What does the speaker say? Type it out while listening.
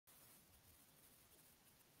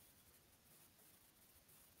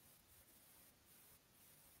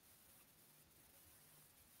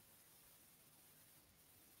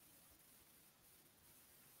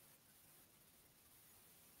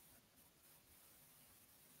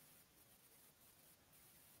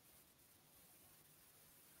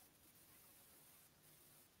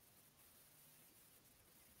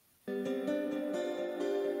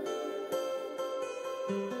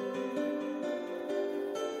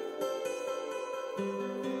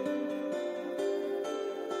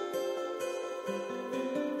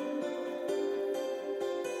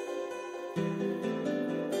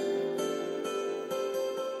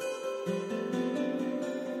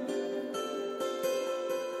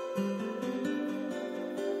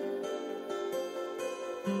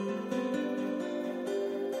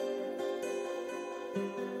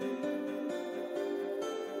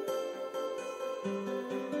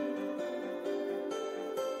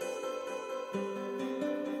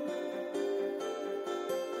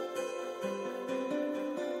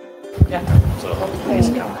Yeah. So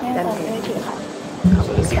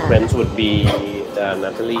the sequence would be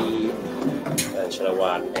Natalie,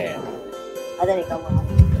 Acharawan, and Ekawat.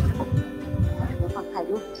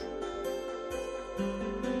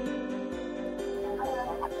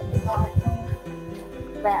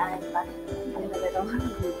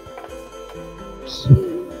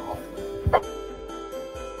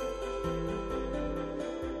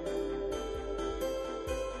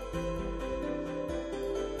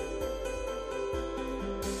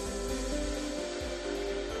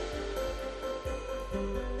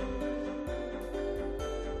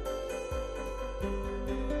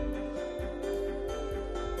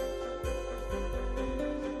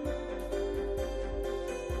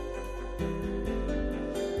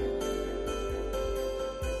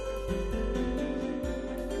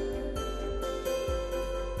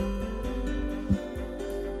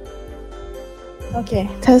 Okay,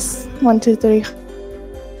 test 1, 2, 3.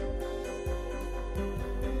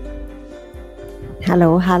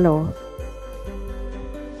 Hello.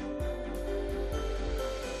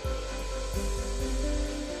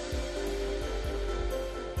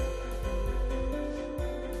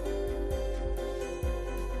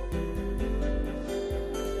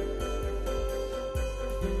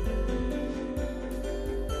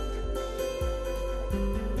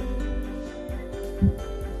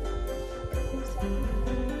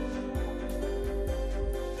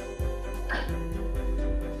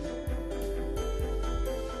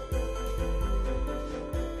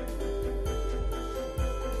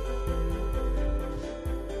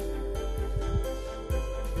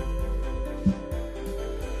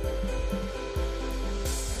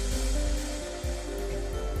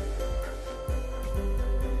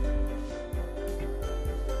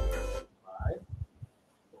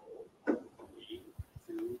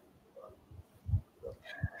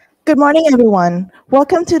 Good morning, everyone.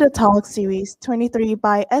 Welcome to the Talk Series 23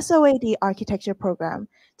 by SoA+D Architecture Program,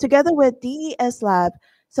 together with DES Lab,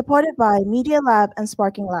 supported by Media Lab and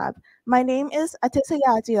Sparking Lab. My name is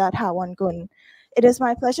Dr.Acharawan. It is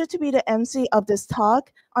my pleasure to be the MC of this talk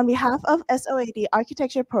on behalf of SoA+D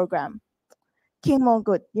Architecture Program,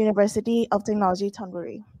 KMUTT, University of Technology,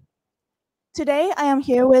 Thonburi. Today, I am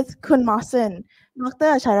here with Kun Mossin,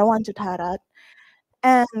 Dr.Acharawan Chutarat,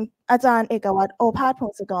 and Ekawat Ophart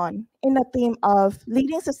Pongsakorn in the theme of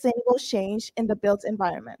leading sustainable change in the built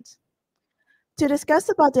environment. To discuss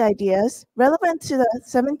about the ideas relevant to the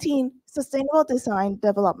 17 Sustainable Design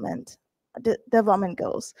Development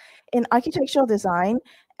Goals in architectural design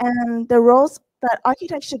and the roles that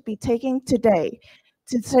architects should be taking today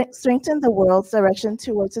to strengthen the world's direction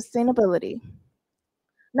towards sustainability.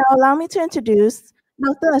 Now allow me to introduce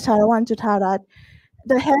Dr.Acharawan Chutarat,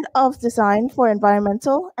 the Head of Design for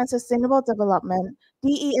Environmental and Sustainable Development,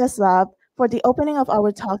 DES Lab, for the opening of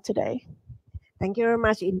our talk today. Thank you very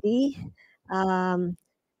much, Indy.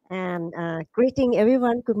 Greeting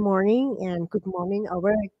everyone. Good morning, and good morning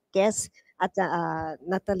our guests at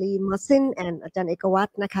Natalie, Mossin, and Ekawat.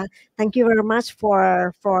 Thank you very much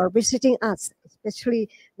for visiting us, especially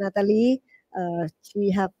Natalie.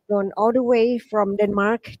 She have gone all the way from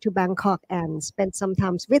Denmark to Bangkok and spent some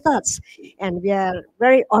time with us. And we are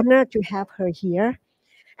very honored to have her here.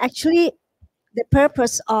 Actually, the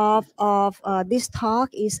purpose of this talk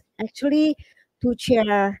is actually to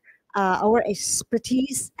share our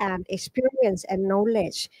expertise and experience and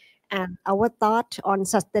knowledge and our thought on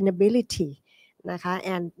sustainability.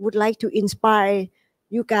 And would like to inspire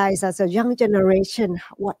you guys as a young generation,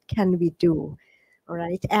 what can we do? All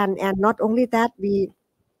right, and not only that, we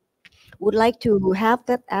would like to have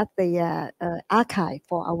that at the archive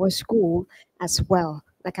for our school as well.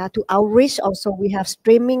 To outreach, also we have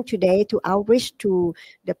streaming today to outreach to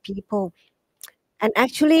the people. And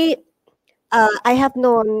actually, I have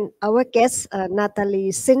known our guest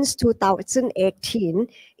Natalie since 2018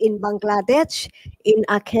 in Bangladesh in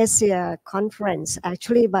Acacia conference,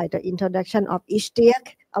 actually by the introduction of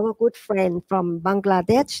Ishtiaq, our good friend from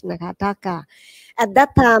Bangladesh, Dhaka. At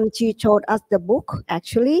that time, she showed us the book,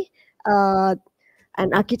 actually, an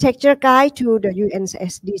architecture guide to the UN's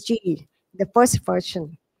SDG, the first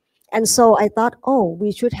version. And so I thought, oh,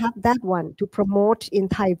 we should have that one to promote in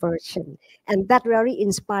Thai version. And that really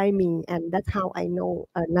inspired me. And that's how I know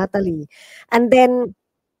Natalie. And then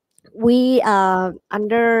we,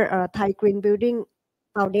 under Thai Green Building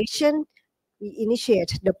Foundation, we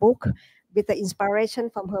initiate the book with the inspiration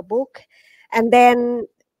from her book. And then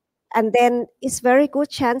it's very good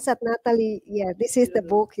chance that Natalie, yeah, this is the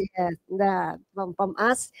book, yeah, from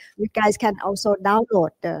us. You guys can also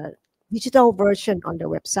download the digital version on the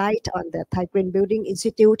website, on the Thai Green Building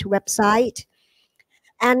Institute website.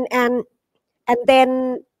 And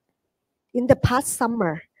then in the past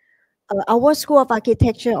summer, our School of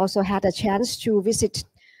Architecture also had a chance to visit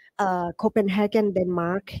Copenhagen,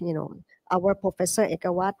 Denmark. You know, our professor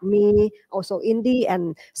Ekawat, me, also Indy,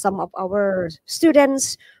 and some of our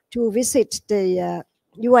students to visit the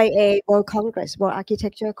UIA World Congress, World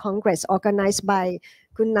Architecture Congress, organized by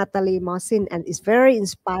Natalie Mossin, and it's very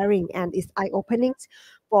inspiring and it's eye-opening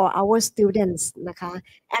for our students, naka.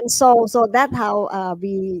 And so that's how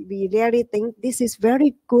we really think this is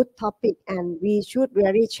very good topic, and we should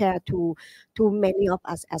really share to many of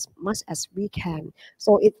us as much as we can.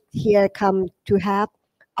 So it here come to have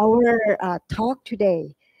our talk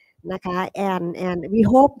today, naka, and we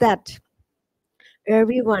hope that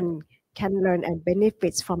everyone can learn and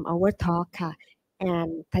benefits from our talk.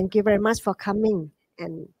 And thank you very much for coming.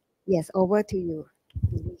 And yes, over to you.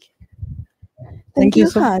 Thank you,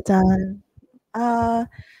 Dan.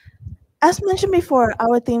 As mentioned before,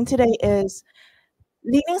 our theme today is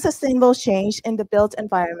leading sustainable change in the built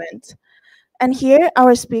environment. And here,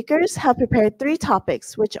 our speakers have prepared 3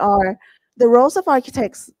 topics, which are the roles of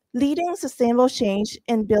architects leading sustainable change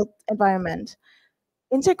in built environment,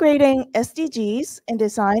 integrating SDGs in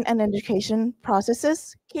design and education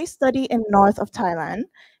processes, case study in north of Thailand,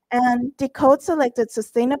 and Decode selected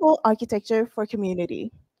sustainable architecture for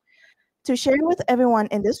community, to share with everyone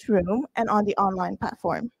in this room and on the online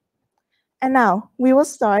platform. And now we will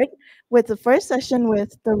start with the first session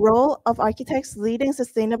with the role of architects leading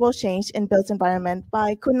sustainable change in built environment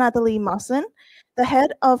by Natalie Mossin, the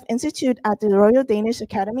head of Institute at the Royal Danish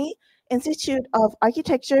Academy, Institute of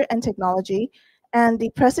Architecture and Technology, and the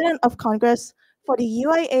President of Congress for the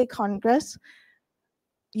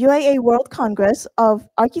UIA World Congress of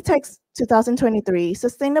Architects 2023,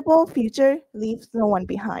 Sustainable Future Leaves No One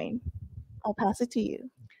Behind. I'll pass it to you.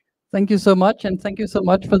 Thank you so much, and thank you so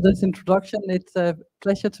much for this introduction. It's a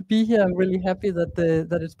pleasure to be here. I'm really happy that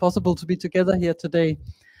that it's possible to be together here today.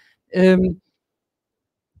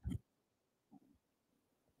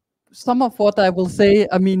 Some of what I will say,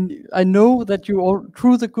 I mean, I know that you all,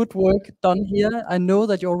 through the good work done here, I know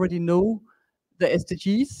that you already know the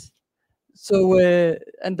SDGs. So,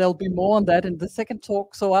 and there'll be more on that in the second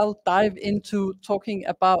talk. So I'll dive into talking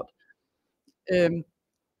about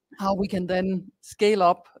how we can then scale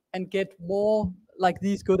up and get more like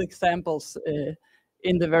these good examples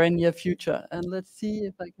in the very near future. And let's see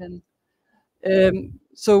if I can.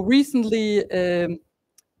 So recently,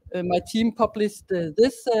 my team published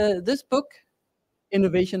this book,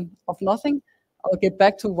 Innovation of Nothing. I'll get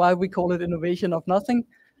back to why we call it Innovation of Nothing.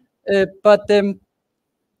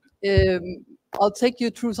 I'll take you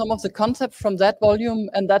through some of the concepts from that volume,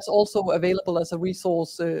 and that's also available as a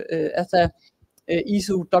resource, as a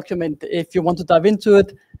ISO document if you want to dive into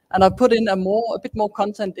it. And I've put in a bit more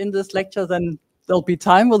content in this lecture than there'll be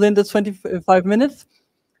time within the 25 minutes.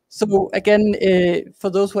 So again, for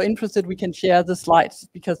those who are interested, we can share the slides,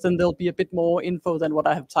 because then there'll be a bit more info than what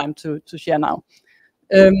I have time to share now.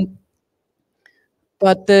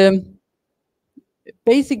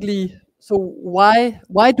 Basically, so why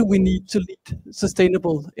do we need to lead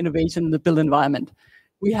sustainable innovation in the built environment?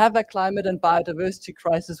 We have a climate and biodiversity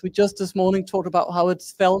crisis. We just this morning talked about how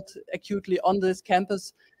it's felt acutely on this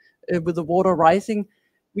campus with the water rising.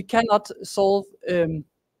 We cannot solve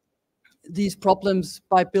these problems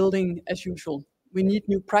by building as usual. We need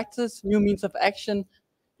new practice, new means of action,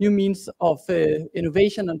 new means of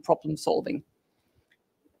innovation and problem solving.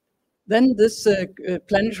 Then this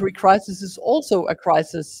planetary crisis is also a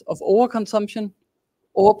crisis of overconsumption,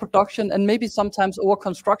 overproduction, and maybe sometimes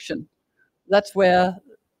overconstruction. That's where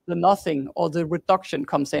the nothing or the reduction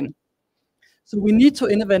comes in. So we need to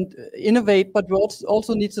innovate, but we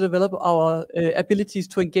also need to develop our abilities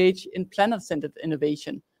to engage in planet-centered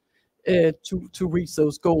innovation to reach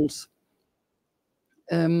those goals.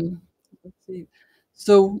 Let's see.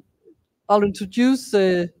 So I'll introduce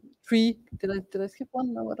 3. Did I skip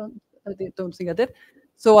one? No, I don't think I did.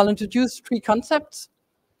 So I'll introduce 3 concepts,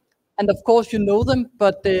 and of course you know them,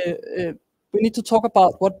 but we need to talk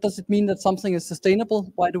about what does it mean that something is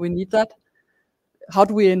sustainable? Why do we need that? How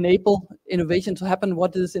do we enable innovation to happen?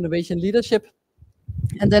 What is innovation leadership?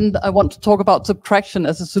 And then I want to talk about subtraction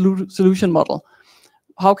as a solution model.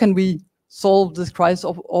 How can we solve this crisis,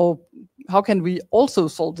 or how can we also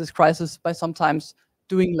solve this crisis by sometimes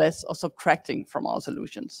doing less or subtracting from our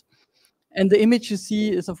solutions? And the image you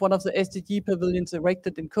see is of one of the SDG pavilions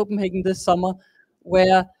erected in Copenhagen this summer,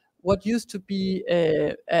 where what used to be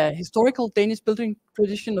a historical Danish building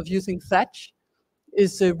tradition of using thatch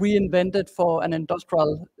is reinvented for an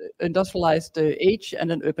industrialized age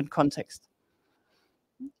and an urban context.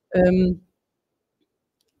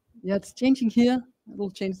 Yeah, it's changing here. It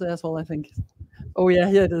will change there as well, I think. Oh yeah,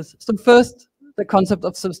 here it is. So first, the concept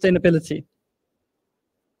of sustainability.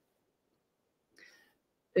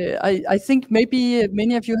 I think maybe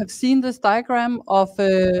many of you have seen this diagram of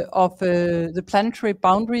the planetary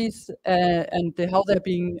boundaries and how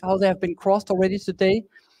they have been crossed already today.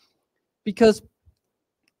 Because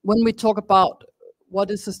when we talk about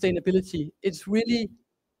what is sustainability, it's really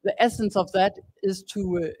the essence of that is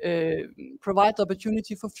to provide the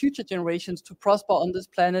opportunity for future generations to prosper on this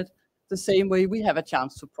planet the same way we have a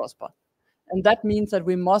chance to prosper. And that means that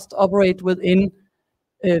we must operate within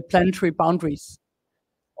planetary boundaries.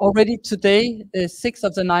 Already today, 6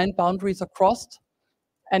 of the 9 boundaries are crossed,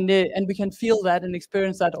 and we can feel that and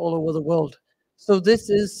experience that all over the world. So this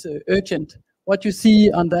is urgent. What you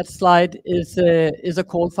see on that slide is a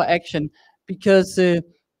call for action, because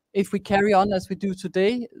if we carry on as we do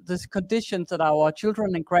today, the conditions that our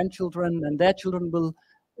children and grandchildren and their children will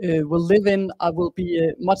live in will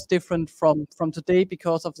be much different from today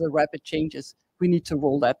because of the rapid changes. We need to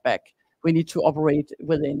roll that back. We need to operate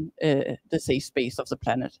within the safe space of the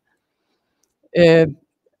planet. A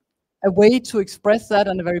way to express that,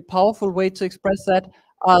 and a very powerful way to express that,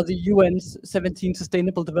 are the UN's 17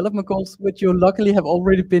 Sustainable Development Goals, which you luckily have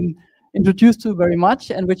already been introduced to very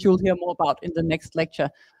much, and which you'll hear more about in the next lecture.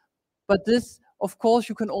 But this, of course,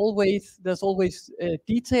 there's always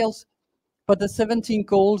details, but the 17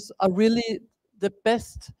 goals are really the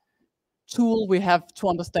best tool we have to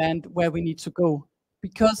understand where we need to go,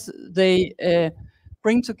 because they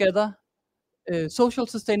bring together social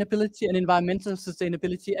sustainability and environmental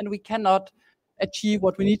sustainability, and we cannot achieve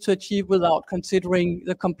what we need to achieve without considering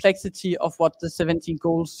the complexity of what the 17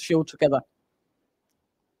 goals show together.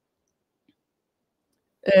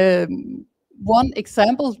 One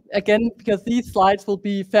example, again, because these slides will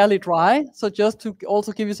be fairly dry, so just to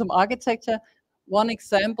also give you some architecture, one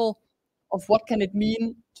example of what can it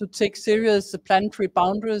mean to take serious the planetary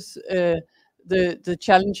boundaries, the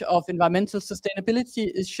challenge of environmental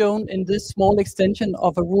sustainability is shown in this small extension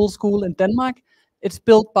of a rural school in Denmark. It's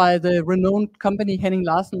built by the renowned company Henning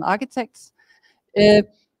Larsen Architects.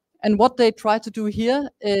 And what they try to do here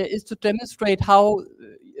is to demonstrate how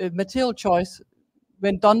material choice,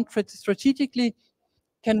 when done strategically,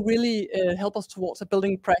 can really help us towards a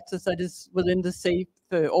building practice that is within the safe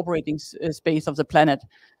operating space of the planet.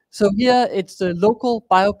 So here it's local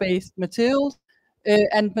bio-based materials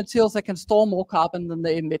and materials that can store more carbon than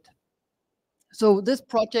they emit. So this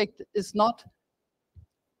project is not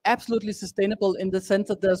absolutely sustainable in the sense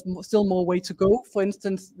that there's still more way to go. For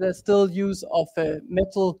instance, there's still use of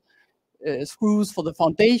metal screws for the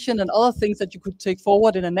foundation and other things that you could take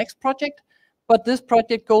forward in the next project. But this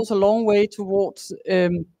project goes a long way towards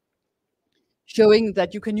showing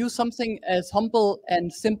that you can use something as humble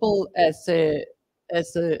and simple as the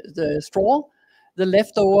straw, the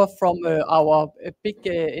leftover from our big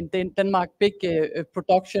in Denmark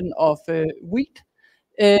production of wheat,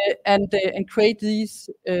 and create these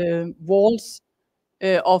walls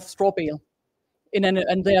of straw bale,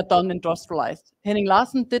 and they are done industrialized. Henning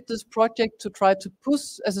Larsen did this project to try to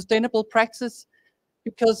push a sustainable practice,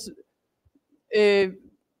 because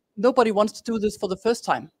nobody wants to do this for the first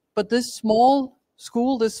time. But this small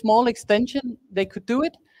school, this small extension, they could do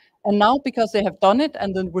it. And now, because they have done it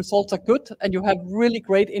and the results are good, and you have really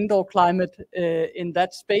great indoor climate in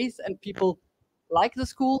that space, and people like the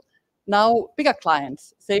school, now bigger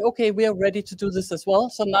clients say, okay, we are ready to do this as well.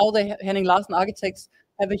 So now Henning Larsen Architects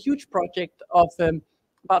have a huge project of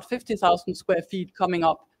about 50,000 square feet coming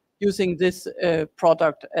up using this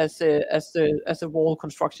product as a wall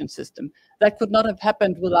construction system. That could not have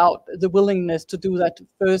happened without the willingness to do that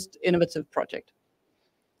first innovative project.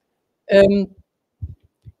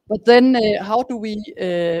 But then how do we,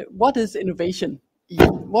 what is innovation?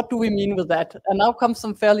 What do we mean with that? And now comes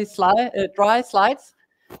some fairly dry slides.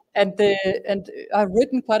 And I've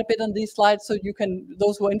written quite a bit on these slides, so you can,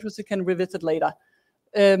 those who are interested can revisit later.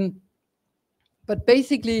 But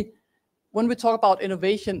basically, when we talk about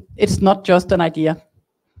innovation, it's not just an idea.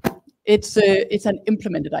 It's an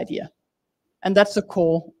implemented idea. And that's the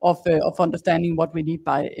core of understanding what we need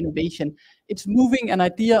by innovation. It's moving an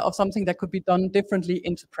idea of something that could be done differently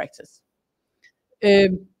into practice.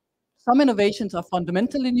 Some innovations are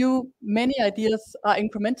fundamentally new. Many ideas are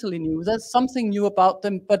incrementally new. There's something new about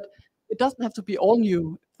them, but it doesn't have to be all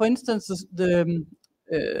new. For instance, the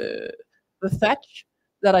thatch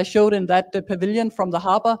that I showed in that pavilion from the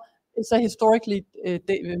harbor is a historically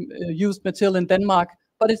used material in Denmark,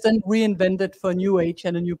 but it's then reinvented for a new age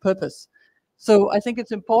and a new purpose. So I think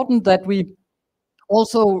it's important that we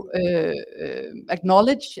also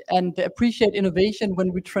acknowledge and appreciate innovation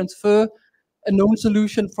when we transfer a known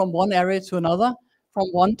solution from one area to another, from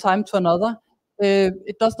one time to another.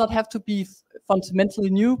 It does not have to be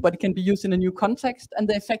fundamentally new, but it can be used in a new context, and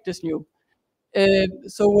the effect is new.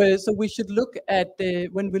 So we should look at,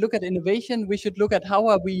 when we look at innovation, we should look at how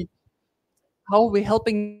are we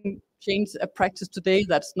helping change a practice today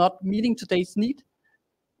that's not meeting today's need.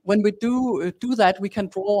 When we do that, we can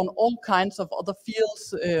draw on all kinds of other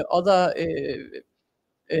fields, other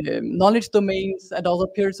knowledge domains at other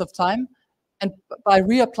periods of time. And by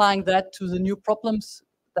reapplying that to the new problems,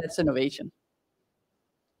 that's innovation.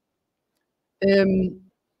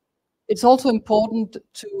 It's also important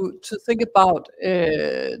to think about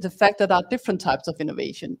the fact that there are different types of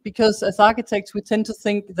innovation, because as architects, we tend to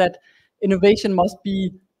think that innovation must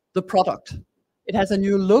be the product. It has a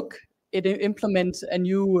new look, it implements a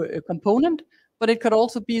new component, but it could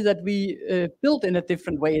also be that we build in a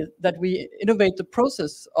different way, that we innovate the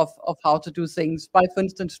process of how to do things by, for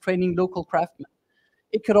instance, training local craftsmen.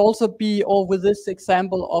 It could also be, or with this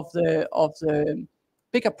example of the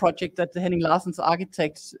bigger project that the Henning Larsen's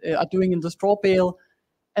architects are doing in the straw bale,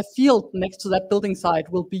 a field next to that building site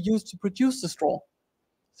will be used to produce the straw.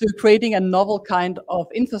 So you're creating a novel kind of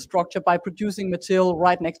infrastructure by producing material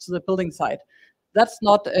right next to the building site. That's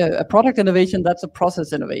not a product innovation, that's a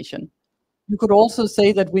process innovation. You could also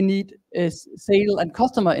say that we need sale and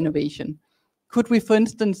customer innovation. Could we, for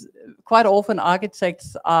instance, quite often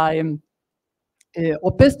architects are,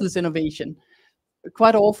 or business innovation,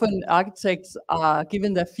 quite often architects are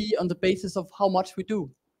given their fee on the basis of how much we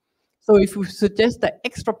do. So if we suggest an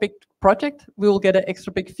extra big project, we will get an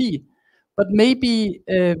extra big fee. But maybe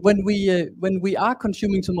when we are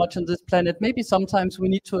consuming too much on this planet, maybe sometimes we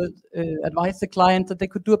need to advise the client that they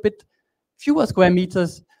could do a bit fewer square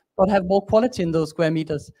meters, but have more quality in those square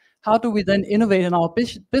meters. How do we then innovate in our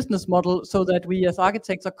business model so that we as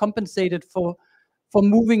architects are compensated for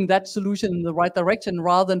moving that solution in the right direction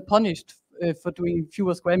rather than punished for doing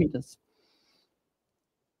fewer square meters?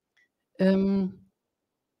 And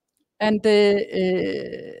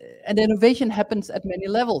innovation happens at many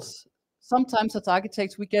levels. Sometimes as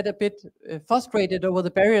architects, we get a bit frustrated over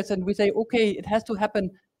the barriers and we say, okay, it has to happen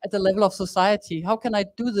at the level of society. How can I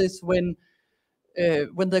do this when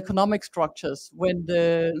the economic structures, when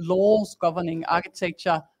the laws governing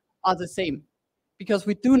architecture are the same? Because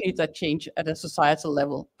we do need that change at a societal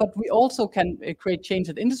level, but we also can create change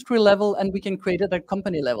at industry level, and we can create it at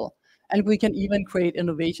company level, and we can even create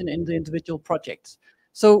innovation in the individual projects.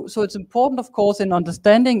 So it's important, of course, in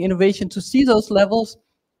understanding innovation to see those levels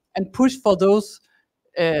and push for those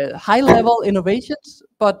high-level innovations,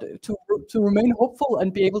 but to remain hopeful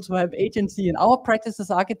and be able to have agency in our practice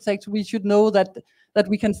as architects, we should know that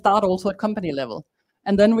we can start also at company level.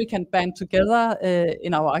 And then we can band together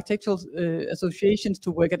in our architectural associations to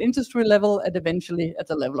work at industry level and eventually at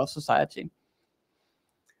the level of society.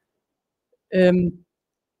 And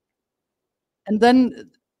then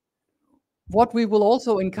what we will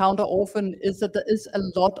also encounter often is that there is a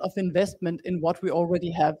lot of investment in what we already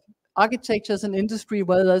have. Architecture is an industry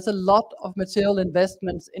where there's a lot of material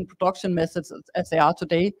investments in production methods as they are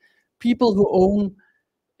today. People who own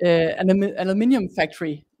an aluminium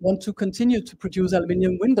factory want to continue to produce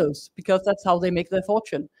aluminium windows because that's how they make their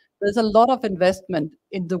fortune. There's a lot of investment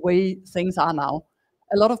in the way things are now.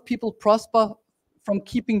 A lot of people prosper from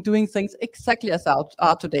doing things exactly as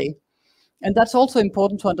are today. And that's also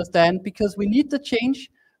important to understand because we need the change,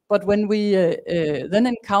 but when we then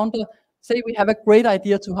encounter, say we have a great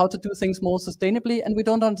idea to how to do things more sustainably and we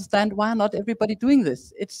don't understand why not everybody doing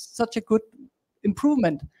this. It's such a good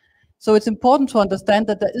improvement. So it's important to understand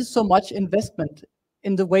that there is so much investment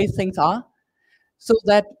in the way things are, so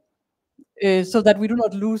that we do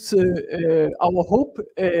not lose our hope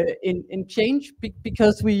in change,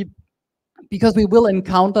 because we will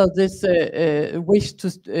encounter this wish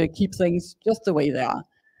to keep things just the way they are.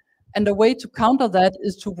 And the way to counter that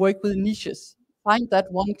is to work with niches. Find that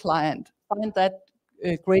one client, find that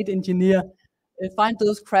great engineer, find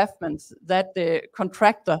those craftsmen, that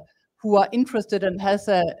contractor who are interested and has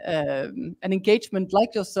an engagement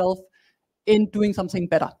like yourself in doing something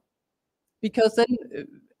better. because then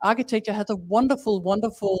architecture has a wonderful,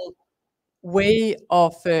 wonderful way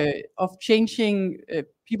of changing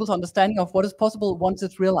people's understanding of what is possible once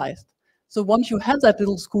it's realized. So once you have that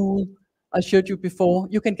little school I showed you before,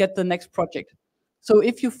 you can get the next project. So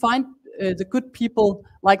if you find the good people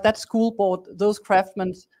like that school board, those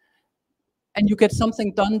craftsmen, and you get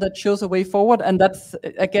something done that shows a way forward, and that's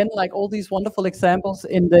again like all these wonderful examples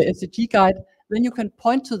in the SDG guide, then you can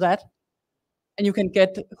point to that and you can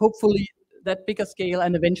get hopefully that bigger scale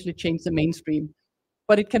and eventually change the mainstream.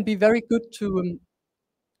 But it can be very good to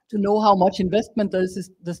know how much investment there is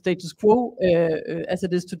the status quo as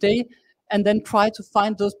it is today, and then try to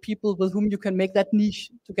find those people with whom you can make that niche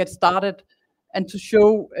to get started and to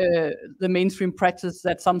show the mainstream practice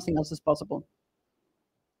that something else is possible.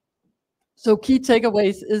 So key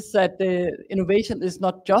takeaways is that innovation is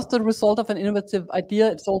not just a result of an innovative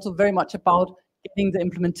idea, it's also very much about getting the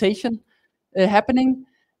implementation happening.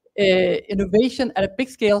 Innovation at a big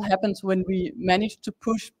scale happens when we manage to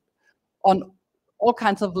push on all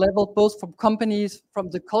kinds of levels, both from companies, from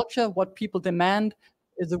the culture, what people demand,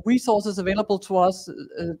 the resources available to us,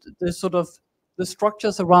 the sort of the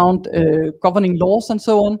structures around governing laws and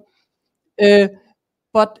so on.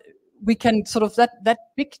 But we can sort of that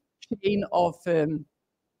big chain of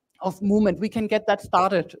movement, we can get that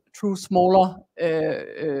started through smaller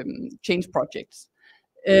change projects.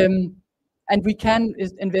 And we can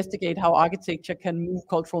investigate how architecture can move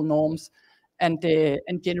cultural norms and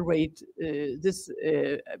generate this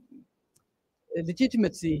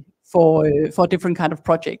legitimacy for different kind of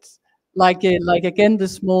projects. Like again, the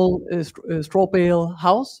small straw bale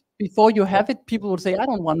house. Before you have it, people would say, I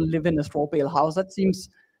don't want to live in a straw bale house. That seems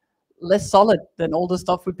less solid than all the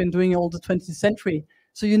stuff we've been doing all the 20th century.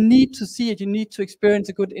 So you need to see it. You need to experience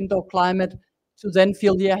a good indoor climate to then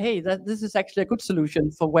feel, yeah, hey, this is actually a good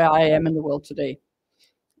solution for where I am in the world today.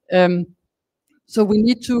 So we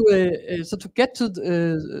need to so to get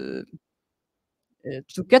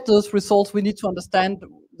those results, we need to understand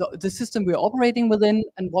the system we're operating within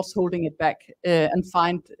and what's holding it back, and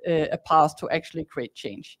find a path to actually create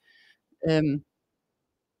change.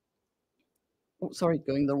 Sorry,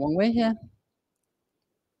 going the wrong way here.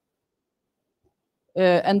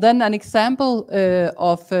 And then an example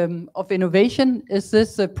of innovation is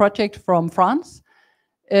this project from France.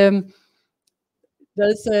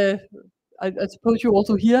 There's I suppose you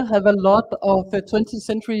also here have a lot of 20th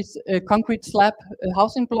century concrete slab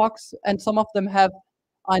housing blocks, and some of them are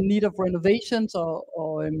in need of renovations or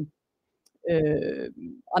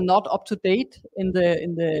are not up to date in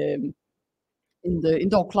the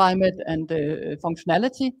indoor climate and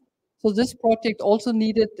functionality. So this project also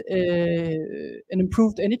needed an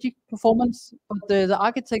improved energy performance, but the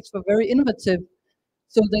architects were very innovative.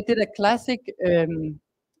 So they did a classic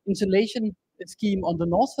insulation scheme on the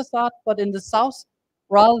north facade, but in the south,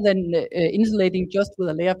 rather than insulating just with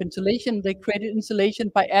a layer of insulation, they created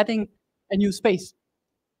insulation by adding a new space.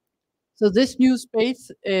 So this new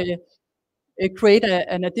space create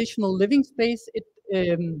an additional living space.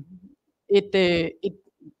 It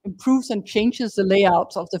improves and changes the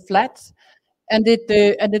layouts of the flats, and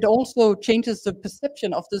it also changes the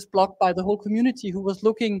perception of this block by the whole community who was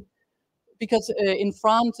looking, because in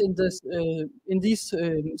France, in these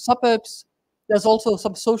suburbs, there's also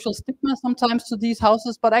some social stigma sometimes to these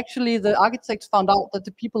houses, but actually the architects found out that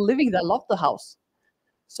the people living there love the house.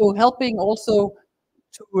 So helping also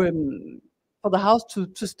to for the house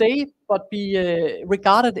to stay, but be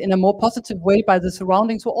regarded in a more positive way by the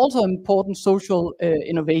surroundings, were also important social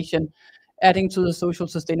innovation, adding to the social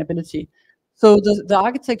sustainability. So the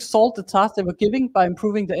architects solved the task they were giving by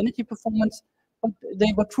improving the energy performance, but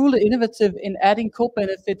they were truly innovative in adding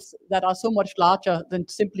co-benefits that are so much larger than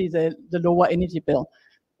simply the lower energy bill.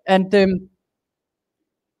 And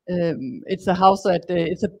it's a house that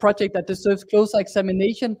it's a project that deserves closer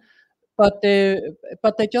examination, but they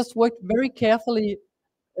just worked very carefully,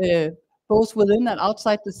 both within and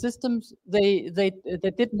outside the systems. They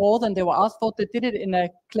did more than they were asked for. They did it in a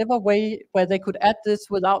clever way where they could add this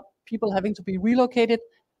without people having to be relocated.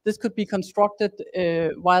 This could be constructed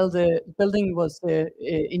while the building was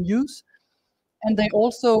in use. And they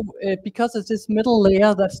also, because it's this middle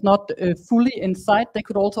layer that's not fully inside, they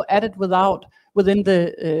could also add it within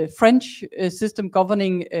the French system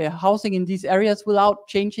governing housing in these areas without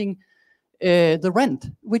changing the rent,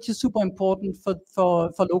 which is super important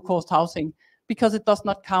for low-cost housing, because it does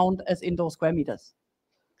not count as indoor square meters.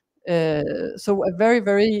 So a very,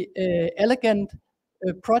 very elegant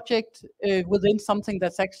project within something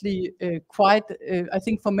that's actually quite, I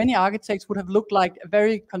think for many architects would have looked like a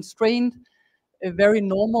very constrained, a very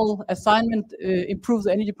normal assignment, improve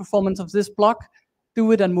the energy performance of this block,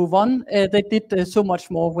 do it and move on. They did so much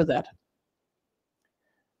more with that.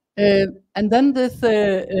 And then this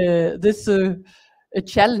a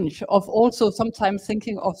challenge of also sometimes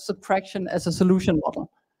thinking of subtraction as a solution model.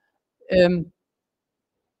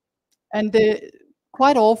 And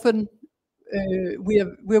quite often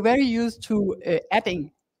we're very used to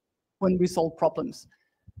adding when we solve problems.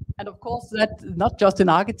 And of course, that not just in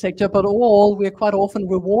architecture, but overall, we're quite often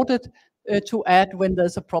rewarded to add when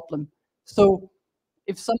there's a problem. So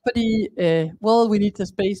if somebody, well, we need a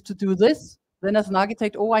space to do this, then as an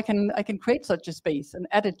architect, oh, I can create such a space and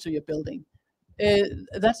add it to your building.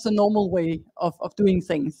 That's the normal way of doing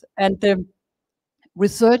things. And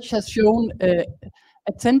research has shown a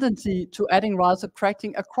tendency to adding rather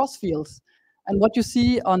subtracting across fields. And what you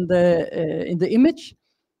see on the in the image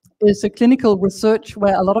is a clinical research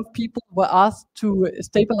where a lot of people were asked to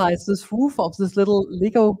stabilize this roof of this little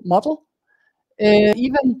Lego model,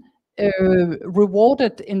 even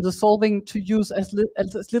rewarded in the solving to use as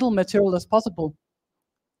little material as possible.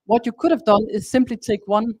 What you could have done is simply take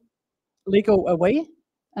one Lego away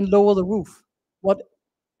and lower the roof. What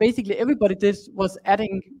basically everybody did was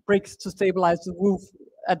adding bricks to stabilize the roof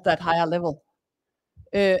at that higher level.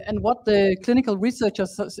 And what the clinical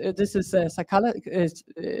researchers, this is a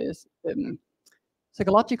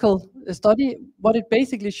psychological study, what it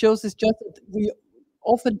basically shows is just that we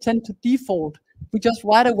often tend to default. We just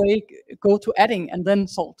right away go to adding and then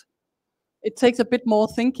solve. It takes a bit more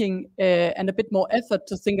thinking and a bit more effort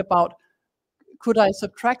to think about, could I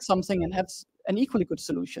subtract something and have an equally good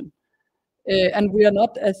solution? And we are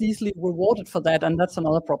not as easily rewarded for that, and that's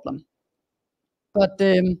another problem. But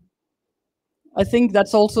I think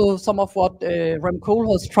that's also some of what Rem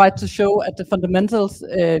Koolhaas tried to show at the Fundamentals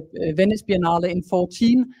Venice Biennale in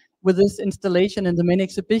 2014 with this installation in the main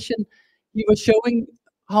exhibition. He was showing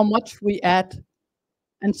how much we add,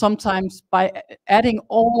 and sometimes by adding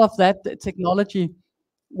all of that technology,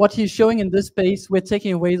 what he's showing in this space, we're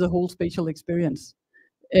taking away the whole spatial experience.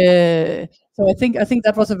 So I think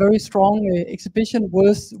that was a very strong exhibition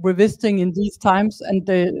worth revisiting in these times, and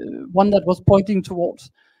one that was pointing towards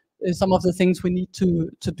some of the things we need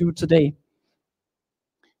to do today.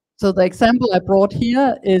 So the example I brought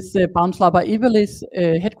here is Baumslaber Eberle's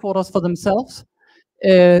headquarters for themselves,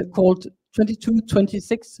 called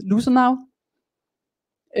 2226 Lusenau.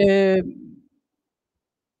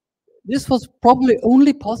 This was probably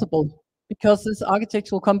only possible because this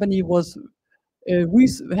architectural company was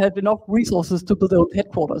had enough resources to build their own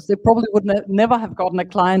headquarters. They probably would never have gotten a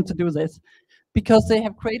client to do this because they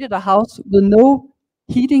have created a house with no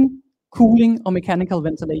heating, cooling, or mechanical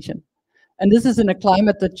ventilation. And this is in a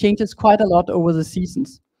climate that changes quite a lot over the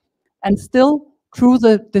seasons. And still, through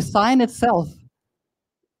the design itself,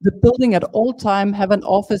 the building at all time have an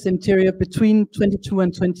office interior between 22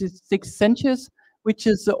 and 26 centimeters, which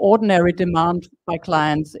is the ordinary demand by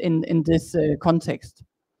clients in this context.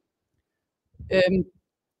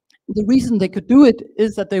 The reason they could do it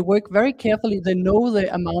is that they work very carefully. They know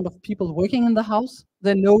the amount of people working in the house.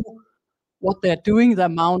 They know what they're doing, the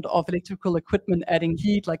amount of electrical equipment adding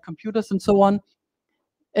heat, like computers and so on.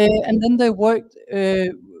 And then they worked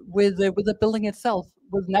with the building itself,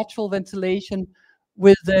 with natural ventilation,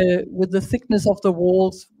 with the thickness of the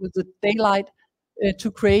walls, with the daylight, to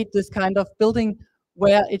create this kind of building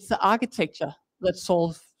where it's the architecture that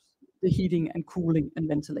solves the heating and cooling and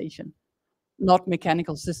ventilation, not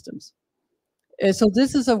mechanical systems. So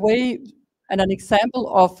this is a way and an example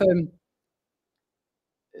of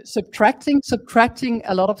subtracting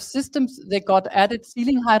a lot of systems. They got added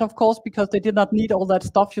ceiling height, of course, because they did not need all that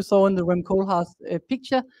stuff you saw in the Rem Koolhaas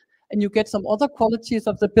picture, and you get some other qualities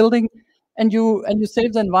of the building, and you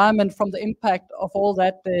save the environment from the impact of all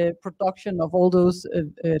that production of all those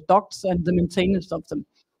ducts and the maintenance of them.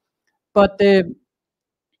 But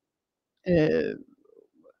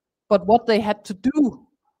what they had to do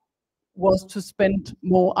was to spend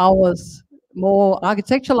more hours, more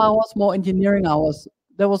architectural hours, more engineering hours.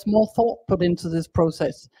 There was more thought put into this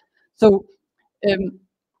process. So,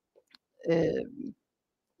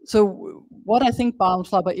 so what I think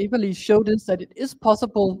Baumslaber Eberle showed is that it is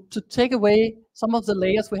possible to take away some of the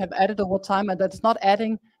layers we have added over time, and that's not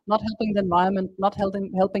adding, not helping the environment, not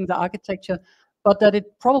helping the architecture, but that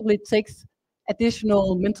it probably takes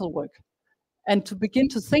additional mental work. And to begin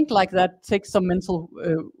to think like that takes some mental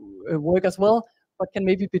work as well, but can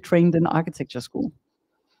maybe be trained in architecture school.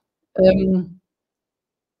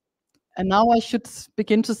 And now I should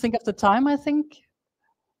begin to think of the time, I think.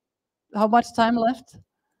 How much time left?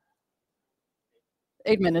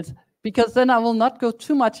 8 minutes. Because then I will not go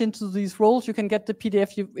too much into these roles. You can get the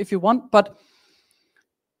PDF if you want, but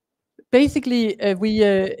basically, we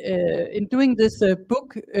in doing this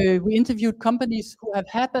book, we interviewed companies who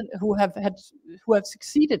have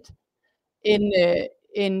succeeded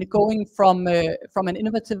in going from an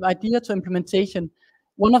innovative idea to implementation.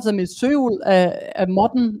 One of them is SoA+D, a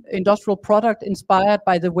modern industrial product inspired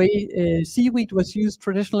by the way seaweed was used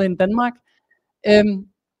traditionally in Denmark.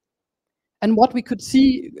 And what we could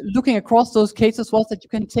see looking across those cases was that you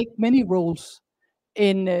can take many roles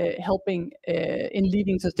in helping in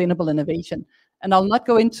leading sustainable innovation. And I'll not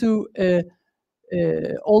go into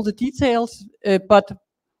all the details, but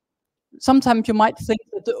sometimes you might think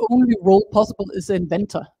that the only role possible is the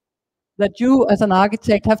inventor, that you as an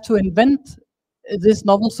architect have to invent this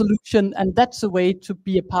novel solution, and that's a way to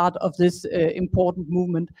be a part of this important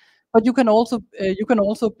movement. But you can also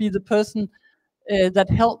be the person that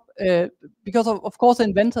help, because of course the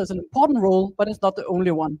inventor is an important role, but it's not the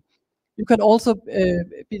only one. You can also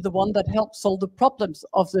be the one that helps solve the problems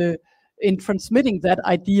in transmitting that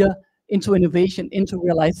idea into innovation, into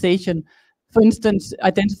realization. For instance,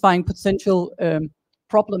 identifying potential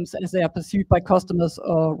problems as they are perceived by customers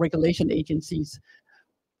or regulation agencies.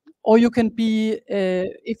 Or you can be,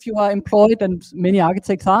 if you are employed, and many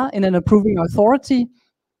architects are, in an approving authority,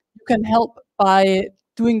 you can help by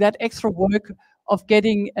doing that extra work of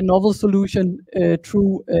getting a novel solution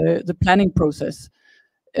through the planning process.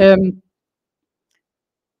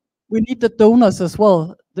 We need the donors as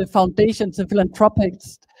well, the foundations and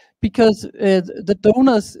philanthropists, because the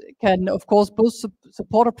donors can, of course, both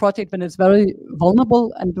support a project when it's very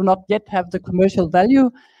vulnerable and do not yet have the commercial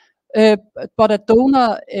value. But a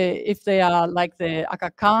donor, if they are like the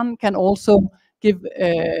Aga Khan, can also give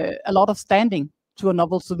a lot of standing to a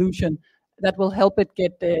novel solution that will help it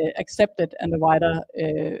get accepted and a wider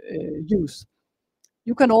use.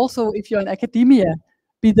 You can also, if you're in academia,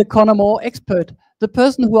 be the Conor Moore expert, the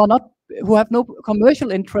person who have no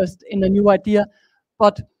commercial interest in a new idea,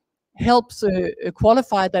 but helps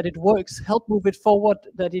qualify that it works, help move it forward,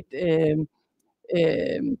 that it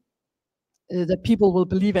that people will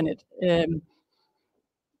believe in it.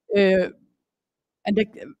 And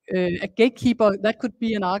a gatekeeper, that could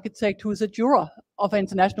be an architect who is a juror of an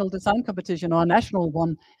international design competition or a national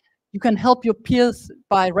one. You can help your peers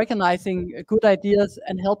by recognizing good ideas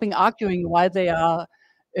and helping arguing why they are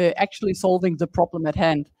actually solving the problem at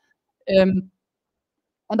hand. And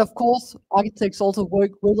of course, architects also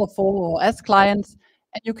work with or for or as clients,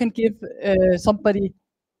 and you can give somebody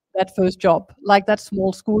that first job, like that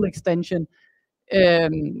small school extension.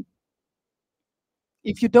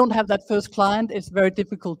 If you don't have that first client, it's very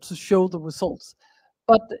difficult to show the results.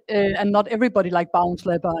 But and not everybody like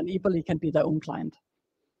Baunsleber and Eberly can be their own client.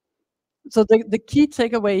 So the key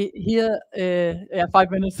takeaway here,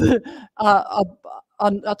 5 minutes,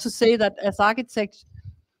 are to say that as architects,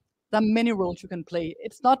 there are many roles you can play.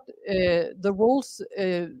 It's not the roles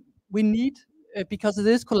we need, because it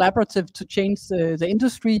is collaborative to change the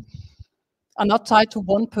industry, are not tied to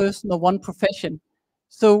one person or one profession.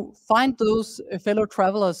 So find those fellow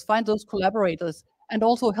travelers, find those collaborators, and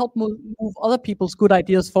also help move other people's good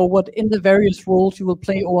ideas forward in the various roles you will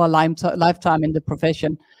play over a lifetime in the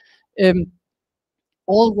profession.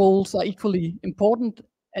 All roles are equally important,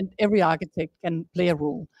 and every architect can play a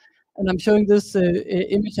role. And I'm showing this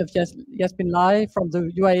image of Jasmin Lai from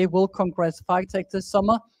the UIA World Congress of Architects this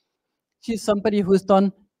summer. She's somebody who has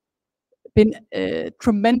been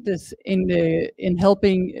tremendous in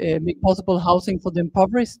helping make possible housing for the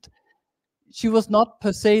impoverished. She was not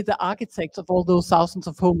per se the architect of all those thousands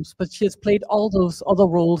of homes, but she has played all those other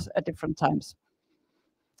roles at different times.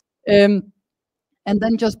 And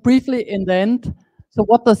then just briefly in the end, so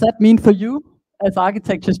what does that mean for you as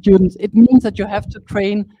architecture students? It means that you have to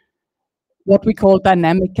train what we call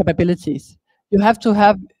dynamic capabilities. You have to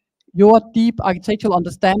have your deep architectural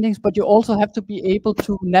understandings, but you also have to be able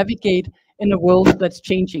to navigate in a world that's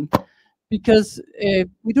changing, because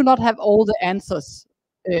we do not have all the answers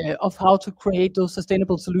of how to create those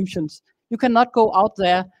sustainable solutions. You cannot go out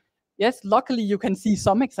there. Yes, luckily you can see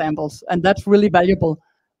some examples, and that's really valuable,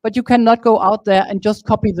 but you cannot go out there and just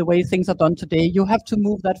copy the way things are done today. You have to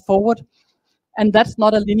move that forward, and that's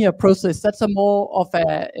not a linear process. That's a more of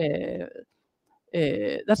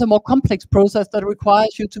that's a more complex process that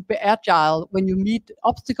requires you to be agile when you meet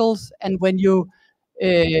obstacles, and when you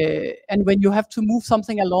have to move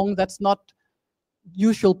something along that's not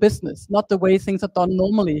usual business, not the way things are done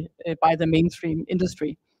normally by the mainstream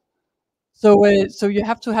industry. So you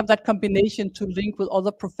have to have that combination to link with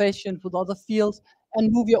other professions, with other fields,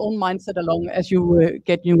 and move your own mindset along as you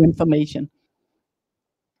get new information.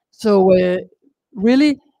 So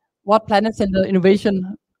really, what Planet Center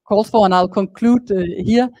Innovation calls for, and I'll conclude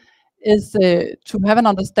here, is to have an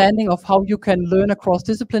understanding of how you can learn across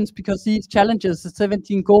disciplines, because these challenges, the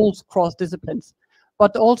 17 goals, cross disciplines,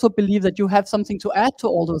 but also believe that you have something to add to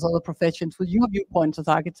all those other professions with your viewpoints as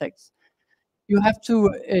architects. You have to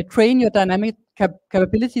train your dynamic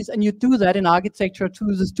capabilities, and you do that in architecture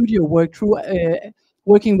through the studio work, through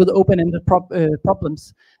working with open-ended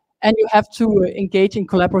problems. And you have to engage in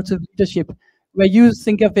collaborative leadership, where you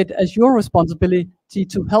think of it as your responsibility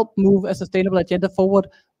to help move a sustainable agenda forward,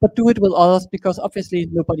 but do it with others, because obviously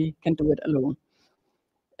nobody can do it alone.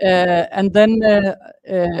 And then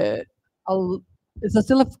is there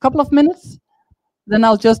still a couple of minutes? Then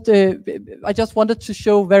I just wanted to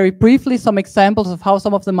show very briefly some examples of how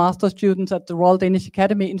some of the master students at the Royal Danish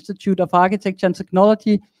Academy Institute of Architecture and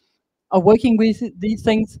Technology are working with these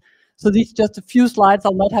things. So these are just a few slides.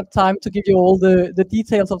 I'll not have time to give you all the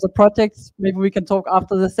details of the projects. Maybe we can talk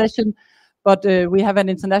after the session. But we have an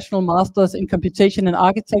international master's in computation and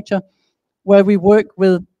architecture, where we work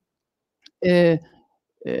with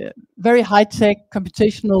very high-tech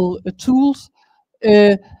computational tools.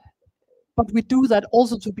 But we do that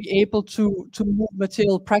also to be able to move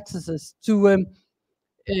material practices, to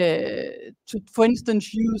for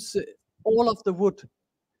instance, use all of the wood,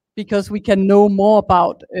 because we can know more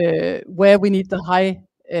about where we need the high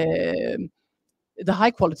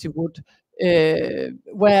quality wood.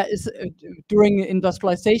 Whereas during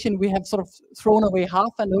industrialization, we have sort of thrown away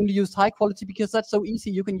half and only used high quality because that's so easy,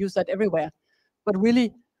 you can use that everywhere. But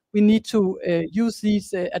really, we need to use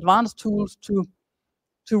these advanced tools to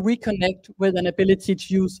reconnect with an ability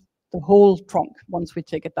to use the whole trunk once we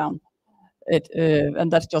take it down. And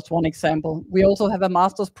that's just one example. We also have a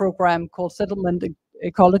master's program called Settlement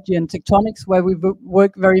Ecology and Tectonics, where we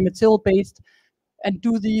work very material-based and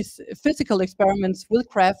do these physical experiments with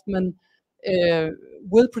craftsmen,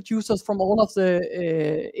 with producers from all of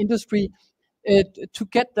the industry, to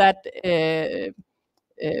get that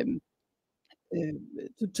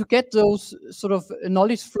to get those sort of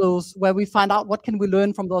knowledge flows where we find out what can we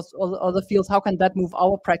learn from those other fields, how can that move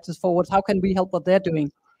our practice forward, how can we help what they're doing.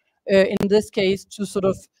 In this case, to sort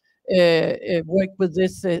of work with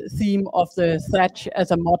this theme of the thatch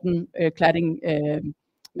as a modern cladding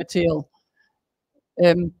material.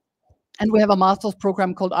 And we have a master's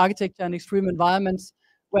program called Architecture and Extreme Environments,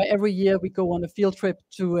 where every year we go on a field trip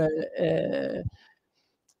to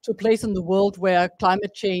a place in the world where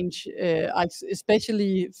climate change is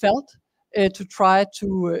especially felt, to try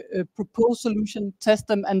to propose solutions, test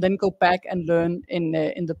them, and then go back and learn in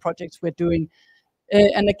the projects we're doing.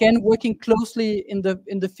 And again, working closely in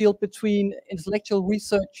the field between intellectual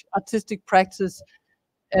research, artistic practice,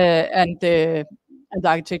 and the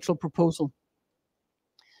architectural proposal.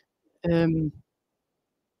 And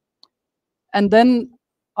then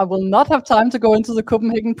I will not have time to go into the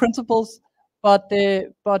Copenhagen principles, but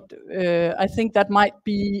I think that might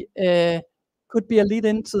be could be a lead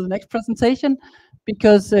into the next presentation,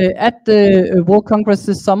 because at the World Congress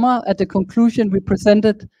this summer, at the conclusion, we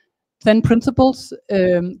presented 10 principles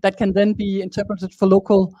that can then be interpreted for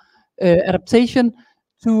local adaptation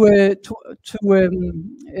to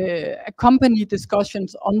accompany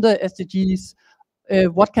discussions on the SDGs.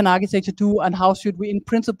 What can architecture do, and how should we, in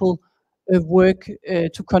principle, work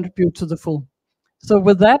to contribute to the full? So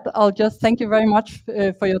with that, I'll just thank you very much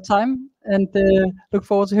for your time, and look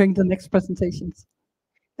forward to hearing the next presentations.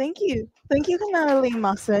 Thank you. Thank you, Natalie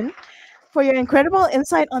Mossin, for your incredible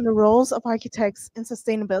insight on the roles of architects in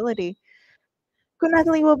sustainability.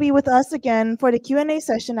 Natalie will be with us again for the Q&A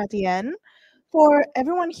session at the end. For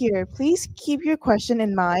everyone here, please keep your question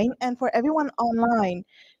in mind, and for everyone online,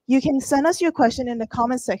 you can send us your question in the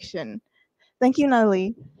comment section. Thank you,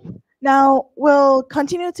 Natalie. Now, we'll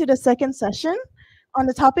continue to the second session on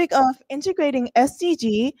the topic of integrating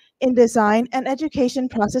SDG in design and education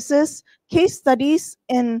processes, case studies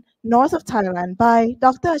in north of Thailand by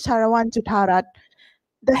Dr.Acharawan Chutarat,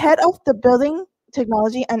 the head of the Building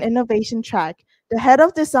Technology and Innovation track, the head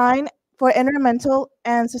of design for environmental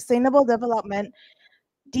and sustainable development,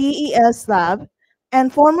 DES Lab,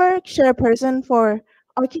 and former chairperson for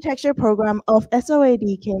architecture program of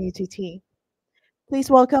SoA+D KMUTT. Please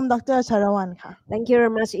welcome Dr. Acharawan. Thank you very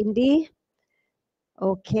much, Indy.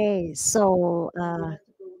 Okay, so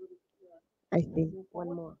I think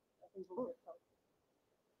one more.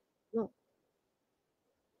 No.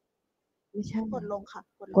 ไม่ใช่ กดลงค่ะ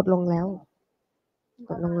กดลงแล้ว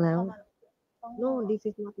กดลงแล้ว No, this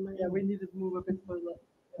is not mine. Yeah, we need to move a bit further.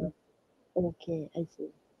 Okay, I see.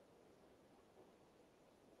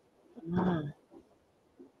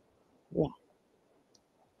 Yeah.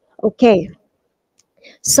 Okay.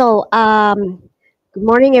 So, good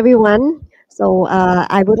morning, everyone. So,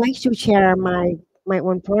 I would like to share my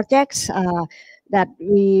own projects that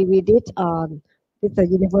we did with the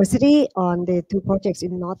university on the 2 projects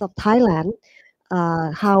in north of Thailand.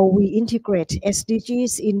 How we integrate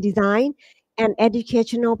SDGs in design and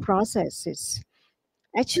educational processes.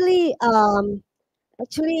 Actually,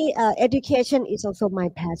 education is also my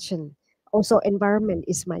passion. Also, environment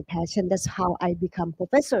is my passion. That's how I become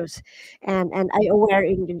professors, and I aware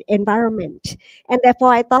in the environment, and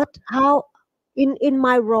therefore I thought how in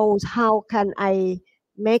my roles how can I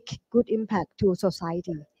make good impact to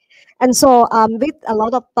society. And so with a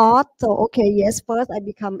lot of thought, so okay, yes, first I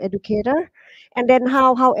become educator, and then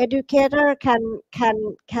how educator can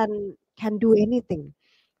do anything.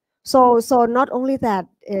 So not only that,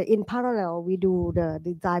 in parallel, we do the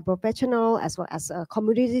design professional as well as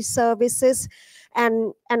community services,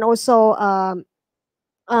 and also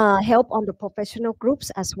help on the professional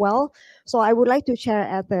groups as well. So I would like to share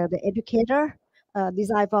as the educator,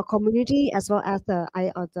 design for community, as well as the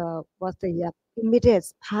was the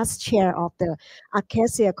immediate past chair of the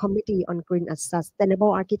Acacia Committee on Green and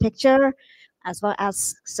Sustainable Architecture, as well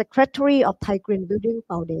as secretary of Thai Green Building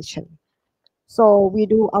Foundation. So we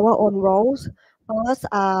do our own roles. First,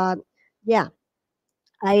 yeah,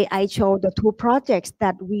 I showed the 2 projects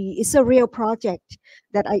that it's a real project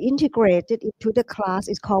that I integrated into the class.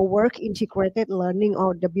 It's called Work Integrated Learning,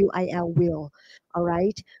 or WIL. All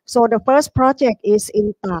right. So the first project is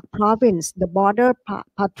in Tak province, the Border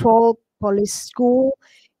Patrol Police School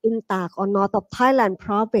in Tak, or north of Thailand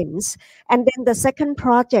province. And then the second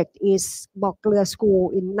project is Bokler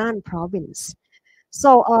School in Nan province.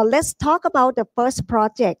 So let's talk about the first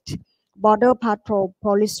project, Border Patrol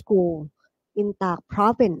Police School in Tak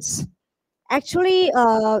province. Actually,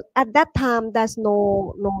 at that time, there's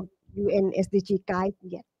no UN SDG guide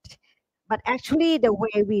yet. But actually, the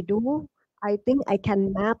way we do, I think I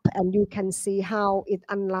can map and you can see how it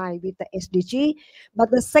aligns with the SDG. But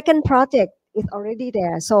the second project is already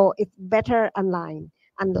there, so it's better alignment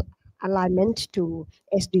to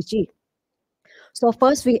SDG. So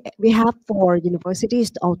first, we have 4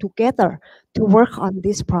 universities all together to work on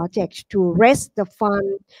this project to raise the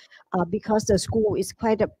fund because the school is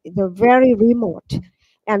the very remote.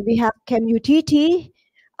 And we have KMUTT,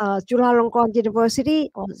 Chulalongkorn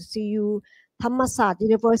University, or CU Thammasat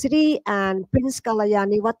University, and Prince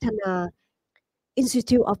Kalayani Wattana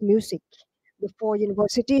Institute of Music. The 4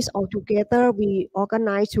 universities all together, we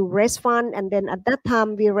organized to raise fund, and then at that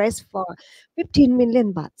time we raised for 15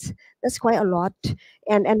 million baht. That's quite a lot.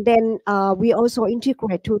 And then we also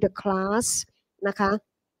integrate to the class, naka.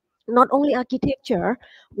 Not only architecture,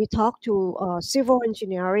 we talk to civil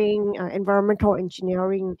engineering, environmental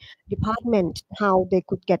engineering department, how they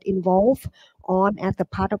could get involved on as a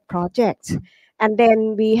part of projects. And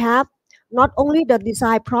then we have not only the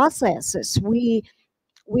design processes, we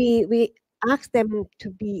ask them to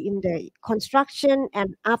be in the construction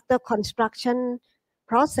and after construction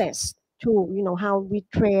process to, how we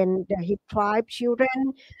train the Hip tribe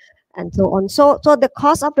children and so on. So the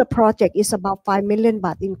cost of the project is about 5 million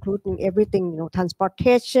baht, including everything,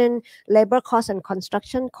 transportation, labor costs, and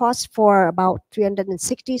construction costs for about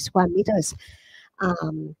 360 square meters.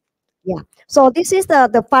 Yeah. So this is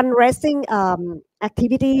the fundraising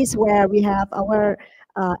activities where we have our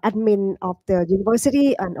admin of the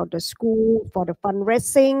university and of the school for the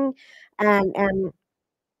fundraising, and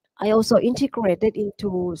I also integrated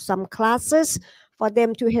into some classes for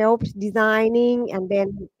them to help designing and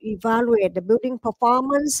then evaluate the building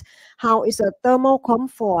performance, how is the thermal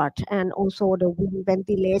comfort, and also the wind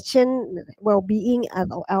ventilation, well-being,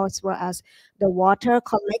 as well as the water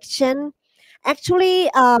collection. Actually,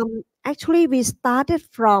 we started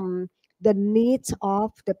from the needs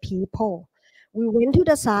of the people. We went to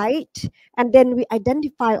the site and then we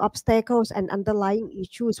identify obstacles and underlying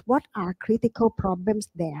issues. What are critical problems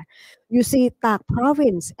there? You see, Tak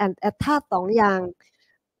province and Tha Tong Yang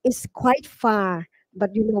is quite far,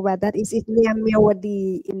 but you know where that is? It's near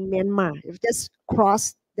Mewadi in Myanmar. You just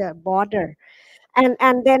cross the border.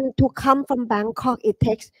 And then to come from Bangkok, it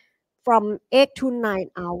takes from 8 to 9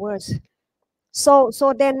 hours. So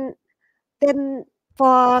then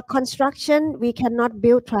for construction, we cannot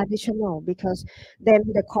build traditional because then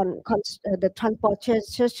the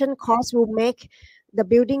transportation cost will make the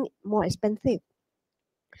building more expensive.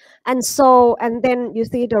 And then you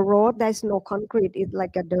see the road, there's no concrete, it's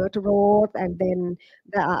like a dirt road, and then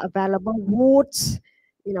there are available woods,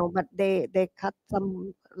 but they cut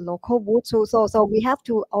some local wood. So we have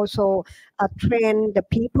to also train the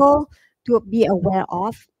people to be aware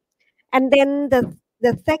of. And then the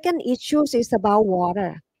second issue is about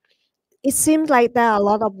water. It seems like there are a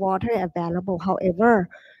lot of water available. However,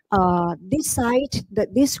 this site,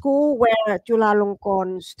 this school where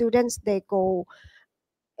Chulalongkorn students, they go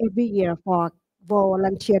every year for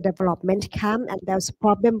volunteer development camp, and there's a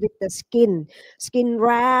problem with the skin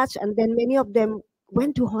rash, and then many of them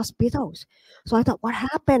went to hospitals. So I thought, what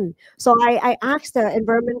happened? So I asked the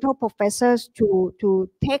environmental professors to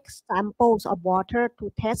take samples of water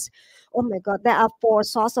to test. Oh my God, there are 4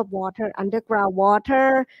 sources of water: underground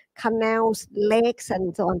water, canals, lakes,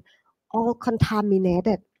 and so on, all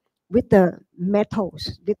contaminated with the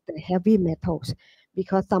metals, with the heavy metals,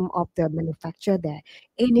 because some of the manufacture there.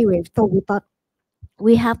 Anyway, so we thought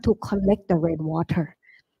we have to collect the rainwater,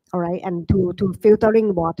 all right, and to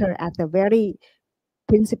filtering water at the very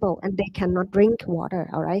principle, and they cannot drink water,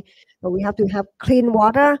 all right. So we have to have clean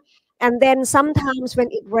water. And then sometimes when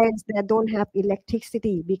it rains, they don't have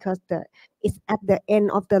electricity because it's at the end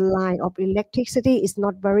of the line of electricity is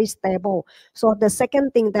not very stable. So the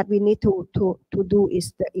second thing that we need to do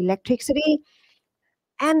is the electricity.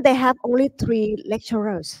 And they have only 3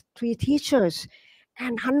 lecturers, 3 teachers,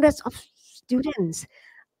 and hundreds of students.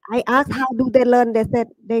 I asked how do they learn. They said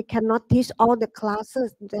they cannot teach all the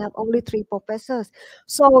classes. They have only 3 professors.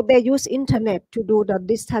 So they use internet to do the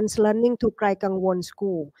distance learning to Krai Kangwon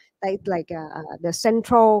school. That is like the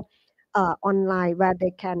central online where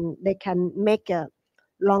they can make a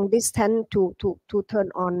long distance to turn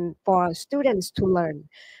on for students to learn.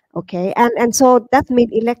 Okay, and so that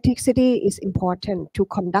means electricity is important to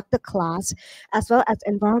conduct the class, as well as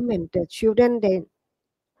environment. The children, they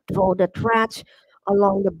throw the trash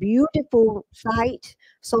along the beautiful site,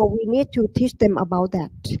 so we need to teach them about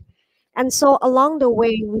that. And so along the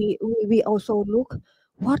way, we also look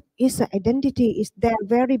what is the identity. Is there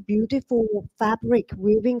very beautiful fabric,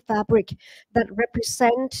 weaving fabric that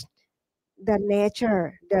represent the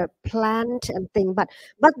nature, the plant and thing, but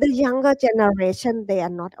the younger generation, they are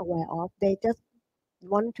not aware of. They just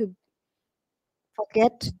want to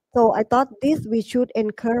forget. So I thought this, we should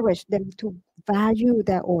encourage them to value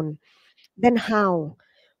their own. Then how?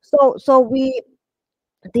 So we,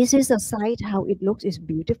 this is a site, how it looks is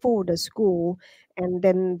beautiful, the school, and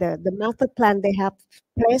then the master plan, they have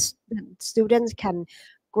place that students can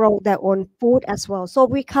grow their own food as well. So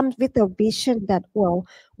we come with a vision that, well,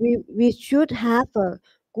 we should have a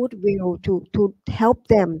goodwill to help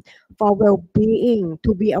them for well-being,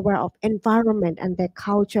 to be aware of environment and their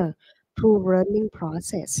culture through learning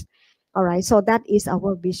process. All right, so that is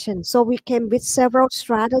our vision. So we came with several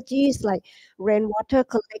strategies like rainwater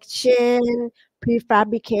collection,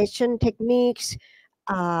 prefabrication techniques,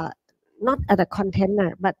 not at a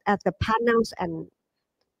container, but at the panels and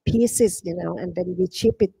pieces, and then we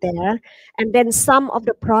ship it there. And then some of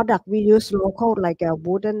the product we use local, like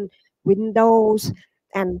wooden windows,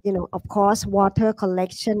 and of course water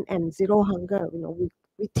collection and zero hunger.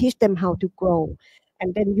 We teach them how to grow,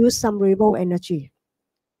 and then use some renewable energy.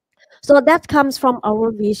 So that comes from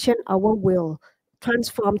our vision, our will,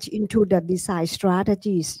 transformed into the design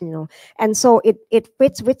strategies, and so it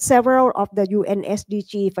fits with several of the UN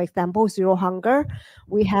SDG. For example, zero hunger.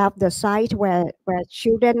 We have the site where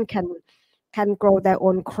children can grow their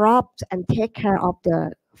own crops and take care of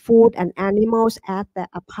the food and animals as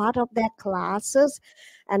a part of their classes.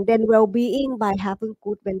 And then well-being by having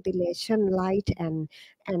good ventilation, light, and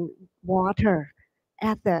water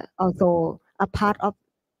as also a part of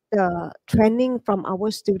the training from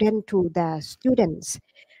our student to the students.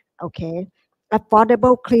 Okay,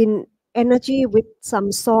 affordable clean energy with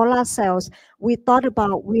some solar cells. We thought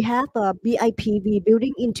about, we have a BIPV,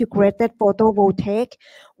 building integrated photovoltaic,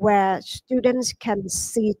 where students can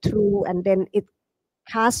see through, and then it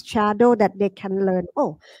casts shadow that they can learn,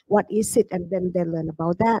 oh, what is it, and then they learn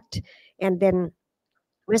about that. And then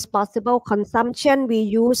responsible consumption, we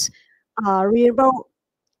use renewable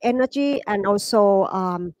energy, and also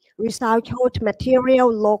recycled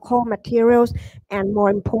material, local materials, and more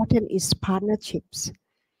important is partnerships.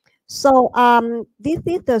 So this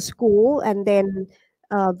is the school, and then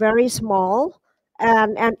very small,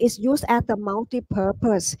 and it's used as a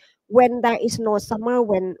multi-purpose. When there is no summer,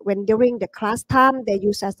 when during the class time, they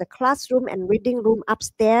use as a classroom and reading room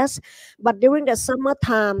upstairs. But during the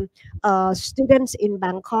summertime, students in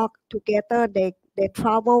Bangkok together, they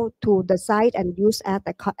travel to the site and use as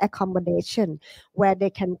accommodation, where they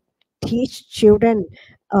can teach children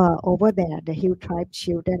over there, the Hill tribe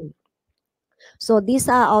children. So these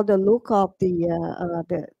are all the look of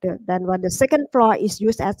then when the second floor is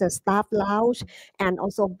used as a staff lounge, and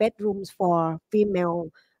also bedrooms for female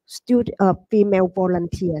female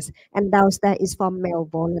volunteers, and downstairs is for male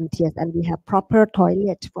volunteers, and we have proper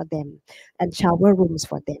toilet for them and shower rooms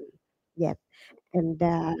for them. Yes, and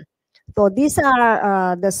So these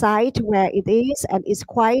are the site where it is, and it's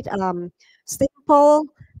quite simple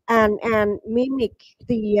and mimic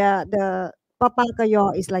the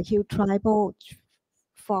Papagayo is like huge tribal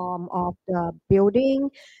form of the building,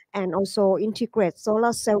 and also integrate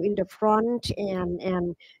solar cell in the front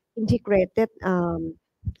and integrated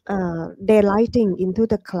daylighting into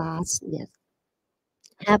the class. Yes,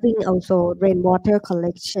 having also rainwater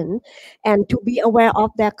collection, and to be aware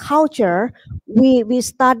of their culture, we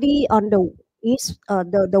study on the east,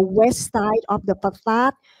 the west side of the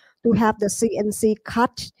facade, to have the CNC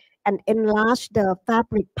cut and enlarge the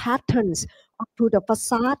fabric patterns to the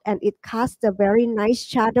facade, and it casts a very nice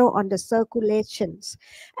shadow on the circulations,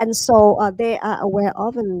 and so they are aware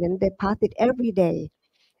of, and then they pass it every day.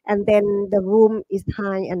 And then the room is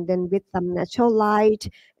high, and then with some natural light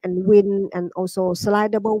and wind, and also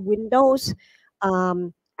slidable windows.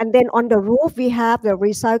 And then on the roof we have the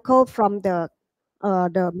recycle from the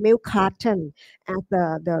milk carton as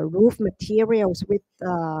the roof materials, with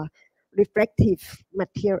reflective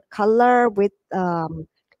material color, with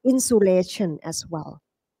insulation as well.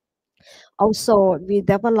 Also, we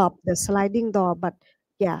developed the sliding door, but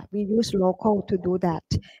yeah, we use local to do that,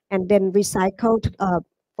 and then recycled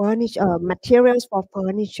furniture materials for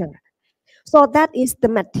furniture. So that is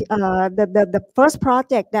the first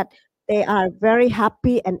project that they are very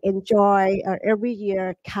happy and enjoy every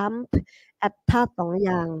year camp at Tha Tong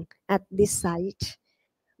Yang at this site.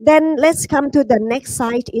 Then let's come to the next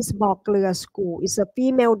site is Bok Lua School. It's a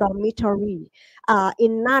female dormitory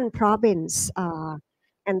in Nan province.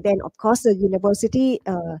 And then of course the university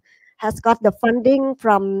has got the funding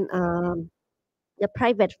from the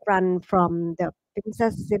private fund from the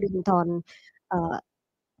Princess Sirinton uh,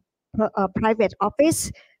 private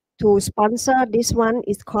office to sponsor this one.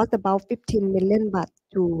 Is cost about 15 million baht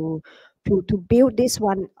to build this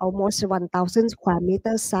one, almost 1,000 square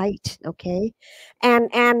meter site. Okay,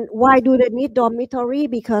 and why do they need dormitory?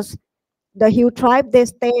 Because the Hill tribe, they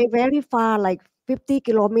stay very far, like 50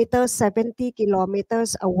 kilometers, 70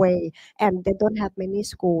 kilometers away, and they don't have many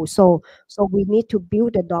schools. So we need to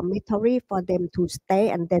build a dormitory for them to stay,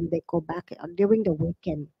 and then they go back during the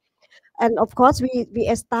weekend. And of course, we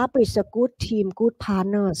establish a good team, good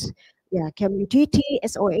partners. Yeah, KMUTT,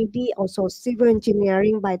 SoA+D, also civil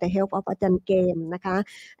engineering by the help of Ajahn Game,นะคะ,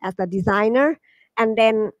 as a designer. And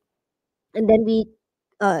then we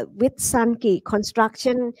with Sanki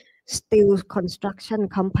construction, steel construction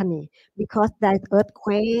company, because there's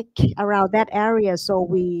earthquake around that area, so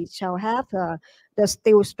we shall have the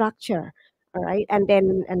steel structure. All right, and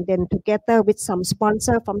then together with some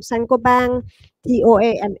sponsor from Saint-Gobain,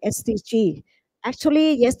 TOA, and SDG.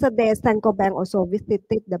 Actually, yesterday Saint-Gobain also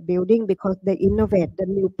visited the building because they innovate the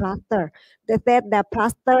new plaster. They said the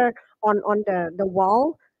plaster on the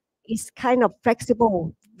wall is kind of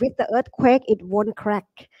flexible. With the earthquake, it won't crack.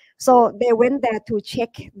 So they went there to check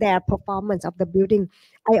their performance of the building.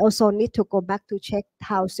 I also need to go back to check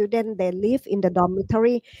how students they live in the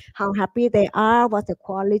dormitory, how happy they are, what's the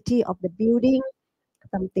quality of the building,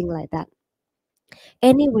 something like that.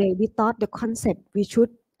 Anyway, we thought the concept we should.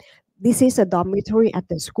 This is a dormitory at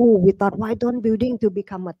the school. We thought, why don't building to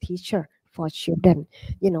become a teacher for children?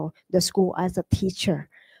 The school as a teacher.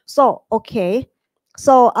 So okay.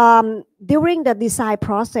 So during the design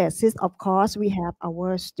processes, of course, we have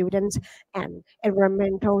our students and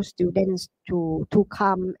environmental students to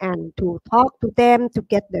come and to talk to them to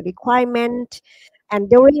get the requirement. And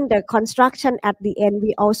during the construction at the end,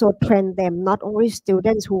 we also train them, not only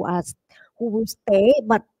students who will stay,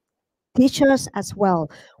 but teachers as well.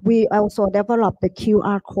 We also develop the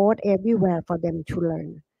QR code everywhere for them to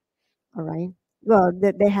learn. All right. Well,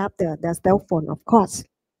 they have the cell phone, of course.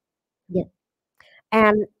 Yeah.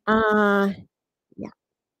 And yeah.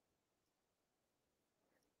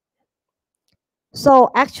 So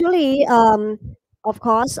actually, of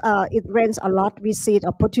course, it rains a lot. We see the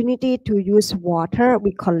opportunity to use water.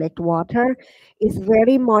 We collect water. It's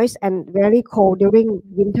very moist and very cold during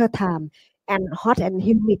winter time, and hot and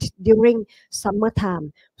humid during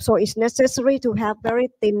summertime. So it's necessary to have very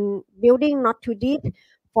thin building, not too deep,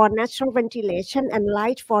 for natural ventilation and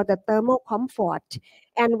light for the thermal comfort.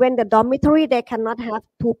 And when the dormitory, they cannot have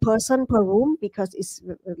 2 person per room because it's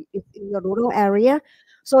in the rural area.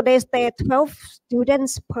 So they stay 12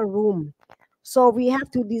 students per room. So we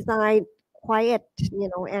have to design quiet,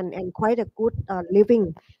 and quite a good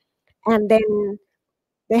living. And then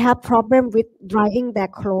they have problem with drying their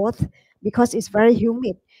clothes because it's very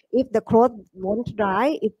humid. If the clothes won't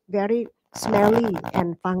dry, it's very smelly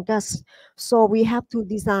and fungus. So we have to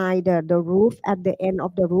design the roof at the end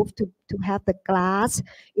of the roof to have the glass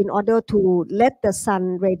in order to let the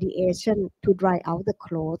sun radiation to dry out the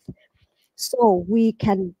clothes. so we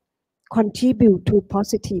can contribute to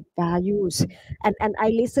positive values. And I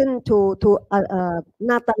listened to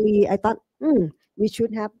Natalie. I thought, we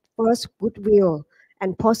should have first goodwill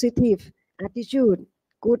and positive attitude,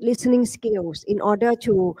 good listening skills in order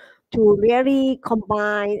to really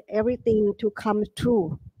combine everything to come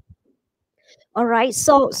true. All right,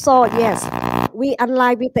 so yes, we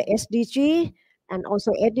align with the SDG and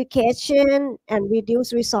also education and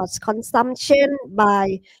reduce resource consumption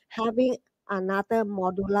by having another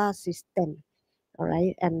modular system. All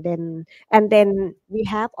right, and then we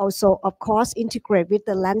have also, of course, integrate with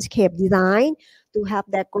the landscape design to have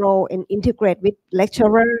that grow and integrate with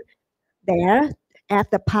lecturer there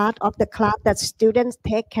at the part of the class that students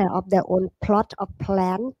take care of their own plot of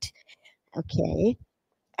plant. Okay,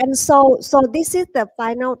 and so this is the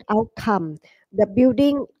final outcome. The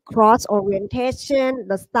building cross orientation,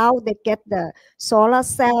 the south they get the solar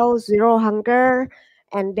cell, zero hunger,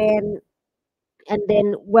 and then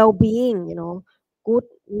well-being, good,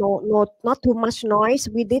 not too much noise.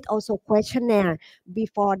 We did also questionnaire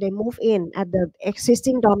before they move in at the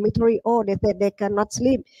existing dormitory. Oh, they said they cannot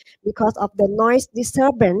sleep because of the noise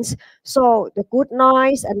disturbance. So the good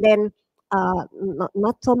noise, and then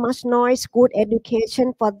not so much noise, good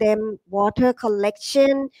education for them, water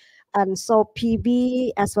collection, and so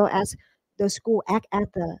PV, as well as the school act as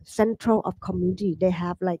the central of community. They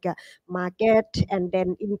have like a market and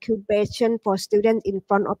then incubation for students in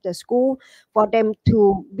front of the school for them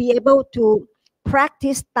to be able to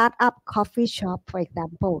practice startup coffee shop, for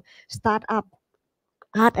example, startup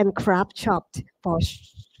art and craft shop for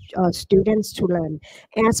students to learn,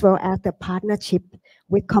 as well as the partnership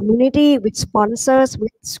with community, with sponsors,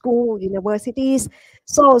 with school, universities.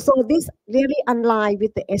 So this really align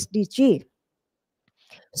with the SDG.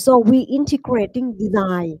 So we integrating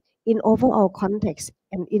design in overall context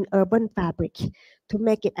and in urban fabric to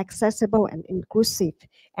make it accessible and inclusive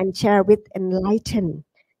and share with enlighten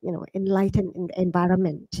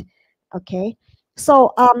environment. Okay.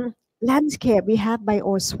 So landscape, we have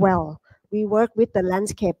bioswale. We work with the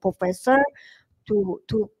landscape professor to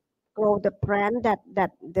grow the plant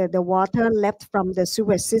that the water left from the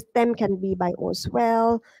sewer system can be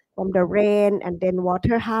bioswale from the rain, and then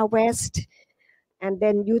water harvest, and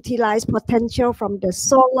then utilize potential from the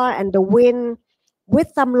solar and the wind with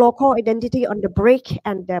some local identity on the brick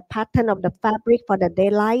and the pattern of the fabric for the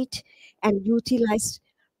daylight, and utilize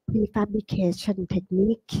prefabrication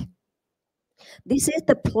technique. This is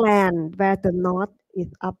the plan where the north is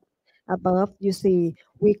up above. You see,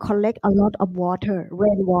 we collect a lot of water,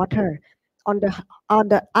 rainwater, on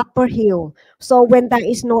the upper hill. So when there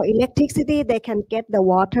is no electricity, they can get the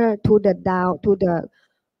water to the down to the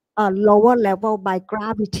lower level by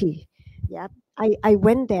gravity. Yeah, I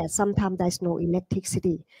went there. Sometimes there's no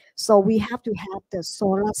electricity, so we have to have the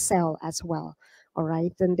solar cell as well. All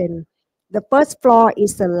right, and then the first floor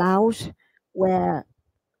is the lounge where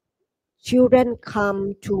children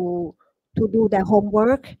come to do their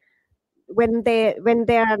homework. When they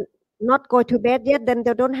are not go to bed yet, then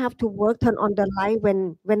they don't have to work, turn on the light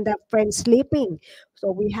when their friends sleeping.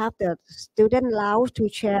 So we have the student lounge to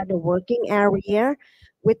share the working area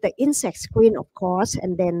with the insect screen, of course,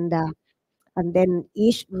 and then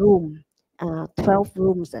each room, 12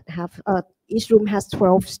 rooms that have each room has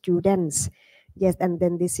 12 students. Yes, and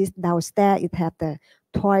then this is downstairs. It have the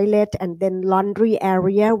toilet and then laundry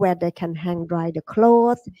area where they can hang dry the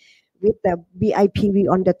clothes with the BIPV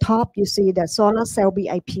on the top. You see the solar cell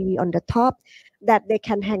BIPV on the top that they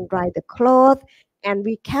can hang dry the clothes, and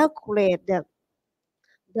we calculate the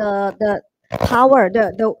power,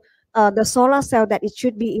 the solar cell, that it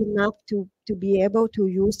should be enough to be able to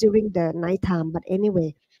use during the nighttime. But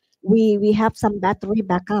anyway, we have some battery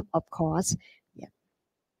backup, of course. Yeah.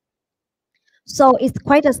 So it's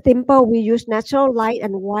quite a simple. We use natural light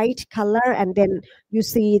and white color, and then you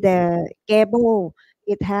see the gable.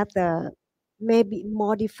 It has the maybe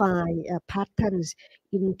modify patterns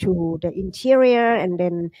into the interior, and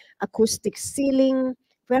then acoustic ceiling.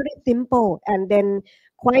 Very simple, and then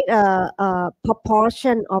quite a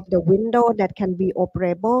proportion of the window that can be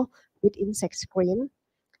operable with insect screen.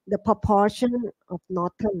 The proportion of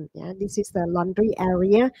northern, yeah, this is the laundry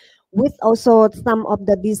area, with also some of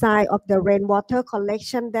the design of the rainwater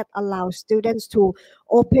collection that allows students to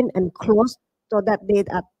open and close so that they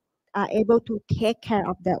are able to take care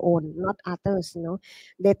of their own, not others.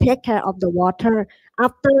 They take care of the water.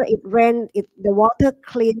 After it rains, the water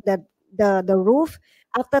clean the roof.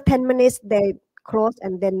 After 10 minutes, they close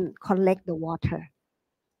and then collect the water.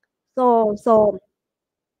 So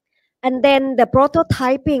and then the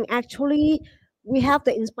prototyping, actually we have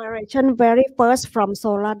the inspiration very first from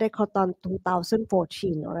Solar Decode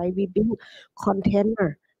 2014. All right, we built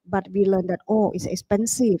container, but we learned that it's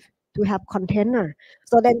expensive to have container.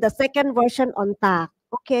 So then the second version on TAC,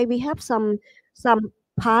 okay, we have some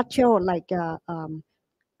partial like uh,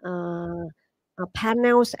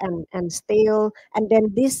 panels and steel, and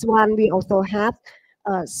then this one we also have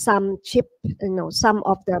some chip, some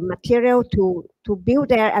of the material to build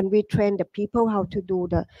there, and we train the people how to do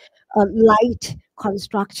the light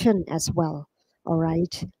construction as well. All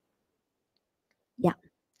right, yeah.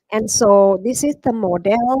 And so this is the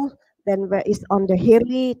model, then where it's on the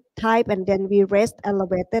hilly type, and then we raise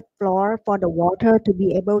elevated floor for the water to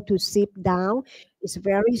be able to seep down. It's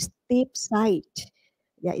very steep site.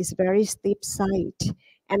 Yeah, it's very steep site.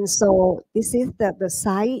 And so this is the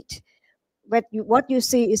site. But what you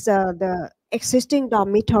see is the existing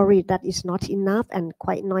dormitory that is not enough and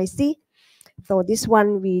quite noisy. So this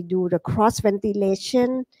one we do the cross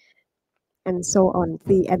ventilation and so on.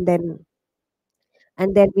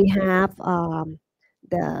 And then we have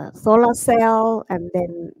the solar cell, and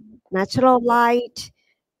then natural light,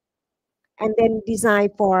 and then design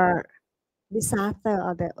for disaster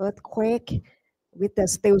or the earthquake with the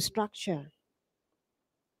steel structure.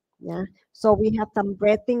 Yeah, so we have some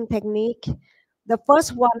breathing technique. The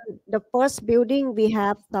first building, we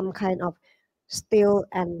have some kind of steel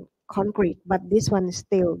and concrete, but this one is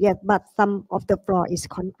steel. Yes, but some of the floor is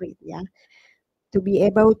concrete. Yeah, to be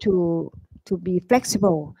able to be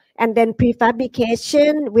flexible. And then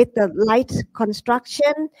prefabrication with the light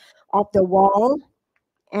construction of the wall.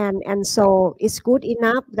 And so it's good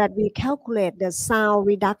enough that we calculate the sound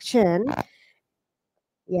reduction,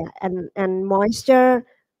 yeah, and moisture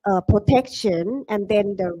protection, and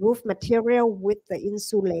then the roof material with the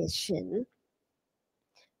insulation,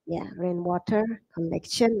 yeah, rainwater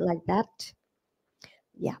collection like that,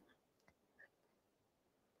 yeah.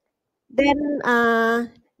 Then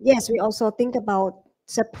yes, we also think about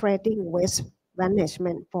separating waste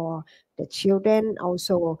management for the children,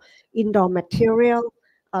 also indoor material,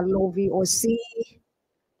 low VOC,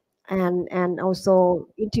 and also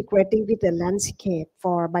integrating with the landscape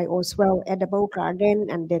for bioswale edible garden,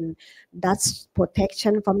 and then dust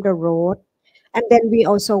protection from the road. And then we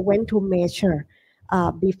also went to measure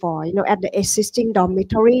before, at the existing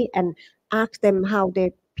dormitory, and ask them how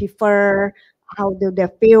they prefer, how do they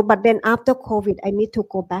feel. But then after COVID, I need to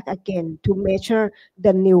go back again to measure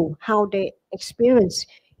the new, how they experience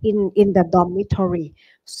in the dormitory.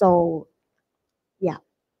 So yeah.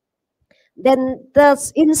 Then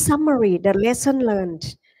in summary, the lesson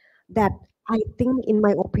learned that I think, in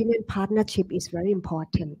my opinion, partnership is very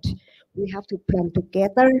important. We have to plan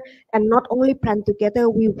together, and not only plan together,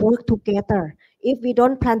 we work together. If we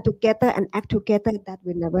don't plan together and act together, that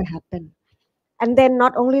will never happen. And then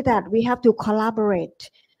not only that, we have to collaborate,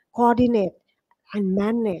 coordinate, and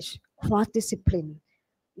manage cross-discipline.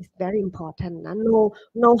 It's very important. And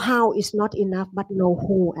know how is not enough, but know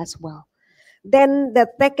who as well. Then the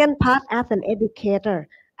second part, as an educator,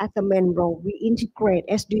 as a main role, we integrate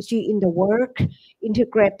SDG in the work,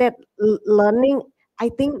 integrated learning. I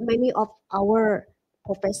think many of our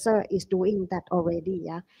professor is doing that already,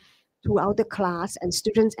 yeah, throughout the class and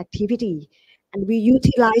students' activity. And we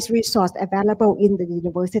utilize resource available in the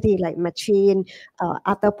university, like machine,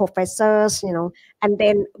 other professors, and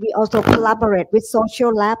then we also collaborate with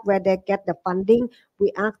social lab where they get the funding.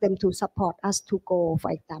 We ask them to support us to go,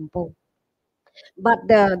 for example. But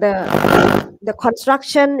the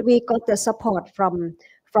construction, we got the support from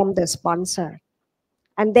the sponsor.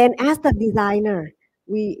 And then as the designer,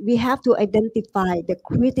 we have to identify the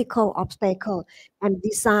critical obstacle and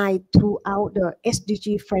design throughout the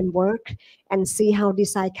SDG framework, and see how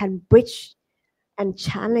design can bridge and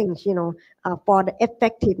challenge, for the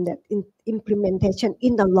effectiveness in implementation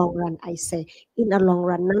in the long run. I say in the long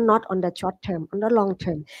run, not on the short term, on the long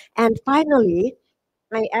term. And finally,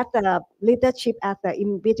 I at the leadership as the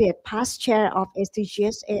immediate past chair of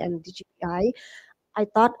SDGSA and DGI, I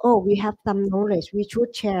thought, we have some knowledge we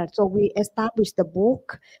should share. So we established the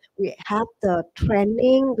book, we have the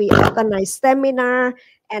training, we organize seminar,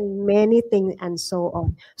 and many things and so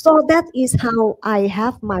on. So that is how I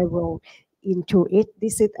have my role into it.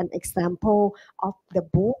 This is an example of the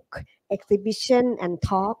book, exhibition, and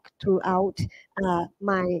talk throughout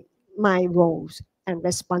my roles and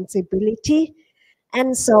responsibility.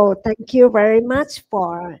 And so thank you very much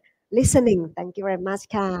for listening. Thank you very much,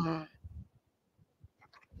 Ka.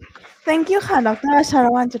 Thank you,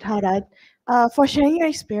 Dr.Acharawan Chutarat, for sharing your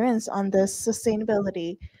experience on this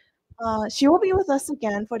sustainability. She will be with us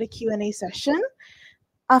again for the Q&A session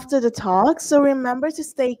after the talk, so remember to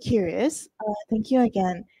stay curious. Thank you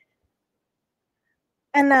again.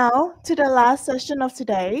 And now to the last session of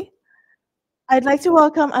today. I'd like to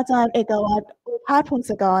welcome Ajahn Ekawat Ophart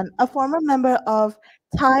Pongsakorn, a former member of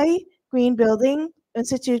Thai Green Building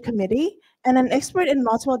Institute Committee and an expert in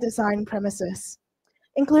multiple design premises,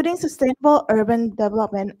 including sustainable urban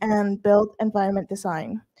development and built environment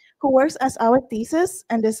design, who works as our thesis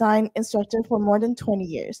and design instructor for more than 20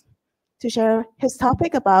 years, to share his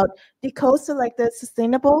topic about Decode selected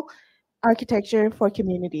sustainable architecture for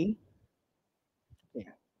community.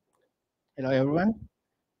 Hello, everyone.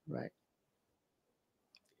 Right.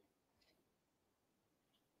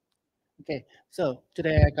 Okay. So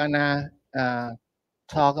today I'm gonna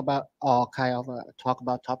talk about talk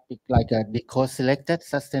about topic like Decode selected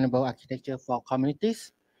sustainable architecture for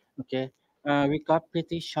communities. Okay. We got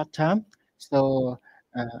pretty short time, so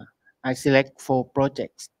I select 4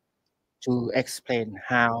 projects to explain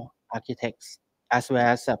how architects as well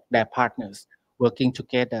as their partners working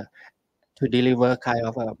together to deliver kind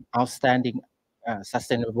of outstanding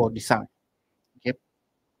sustainable design. Okay.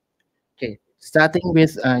 Okay, starting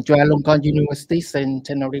with Chulalongkorn University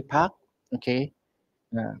Centenary Park, okay,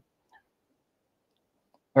 uh,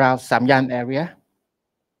 around Samyan area.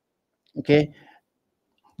 Okay,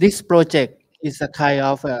 this project is a kind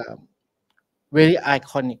of very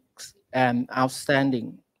iconic and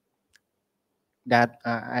outstanding that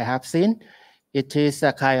I have seen. It is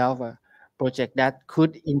a kind of a project that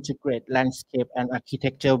could integrate landscape and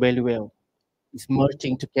architecture very well. It's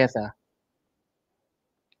merging together.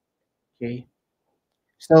 Okay,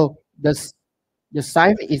 so the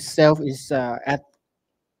site itself is at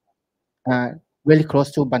very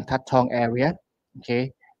close to Bantathong area.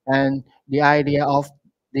 Okay, and the idea of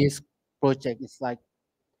this project is like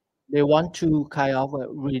they want to kind of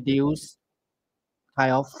reduce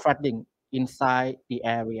kind of flooding inside the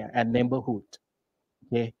area and neighborhood.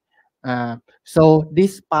 Okay, so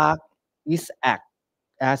this park is act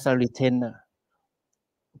as a retainer.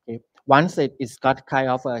 Okay, once it is got kind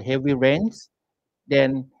of a heavy rains,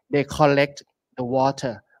 then they collect the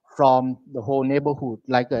water from the whole neighborhood,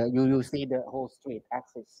 like you see the whole street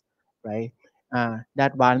access, right?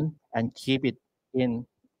 That one and keep it in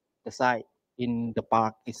the site in the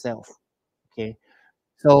park itself. Okay,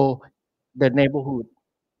 so the neighborhood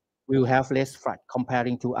will have less flood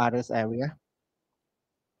comparing to others area.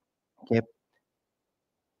 Okay,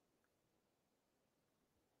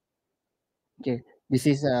 okay. This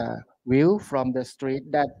is a view from the street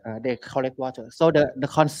that they collect water. So the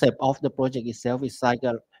concept of the project itself is like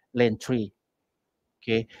a lane tree.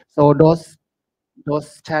 Okay, so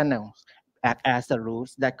those channels act as the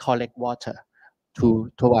roots that collect water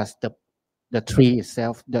towards the tree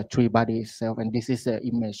itself, the tree body itself, and this is the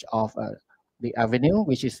image of the avenue,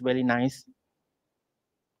 which is very nice.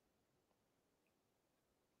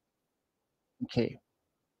 Okay,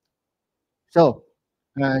 so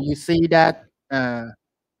you see that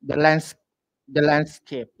the lands the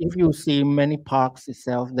landscape. If you see many parks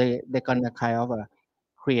itself, they're gonna kind of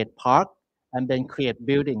create park and then create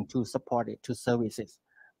building to support it to services,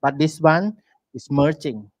 but this one is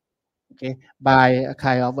merging, okay, by a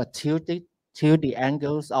kind of a tilt the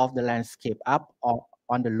angles of the landscape up or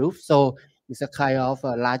on the roof. So it's a kind of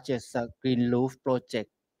a largest green roof project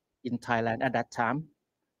in Thailand at that time.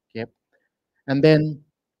 Okay, and then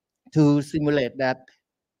to simulate that,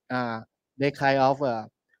 uh, they kind of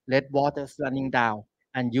let waters running down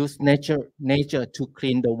and use nature to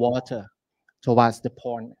clean the water towards the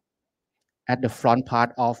pond at the front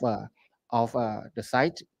part of the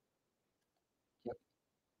site. Yep,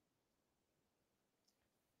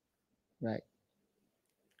 right.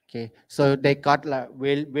 Okay, so they got like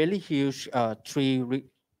really huge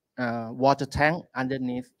water tank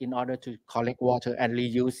underneath in order to collect water and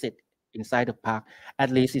reuse it inside the park.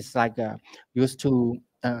 At least it's like used to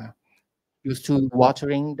uh, used to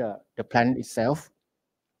watering the plant itself.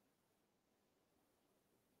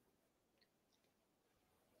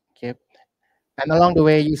 Okay, and along the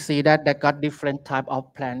way you see that they got different type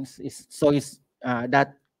of plants. It's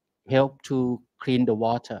that help to clean the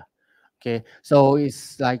water. Okay, so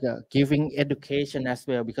it's like giving education as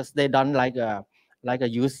well because they don't like a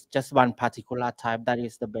use just one particular type that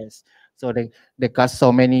is the best. So they got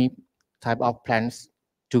so many type of plants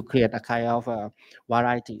to create a kind of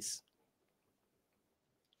varieties.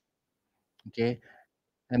 Okay,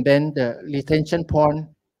 and then the retention pond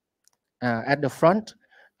at the front,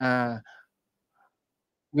 uh,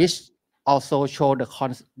 which also show the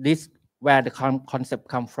this where the concept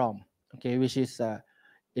come from. Okay, which is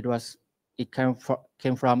it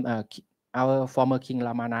came from our former King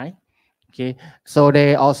Lamanai. Okay, so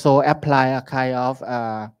they also apply a kind of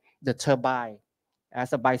the turbine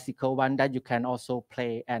as a bicycle one that you can also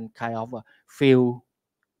play and kind of feel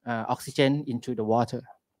oxygen into the water.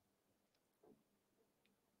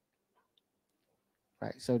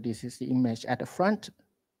 Right, so this is the image at the front.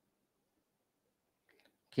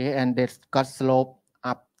 Okay, and it's got slope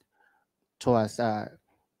up towards the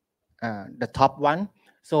top one.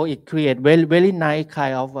 So it creates very nice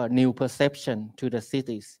kind of a new perception to the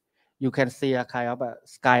cities. You can see a kind of a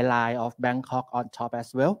skyline of Bangkok on top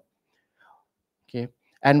as well. Okay,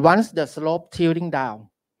 and once the slope tilting down,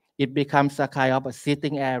 it becomes a kind of a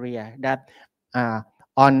sitting area that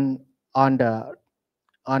on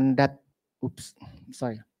that. Oops,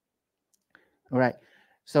 sorry. All right,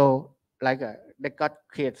 so like they got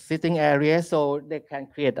create sitting area, so they can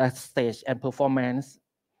create a stage and performance,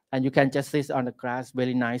 and you can just sit on the grass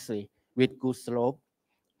very nicely with good slope.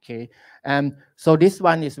 Okay, and so this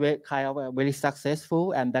one is very kind of very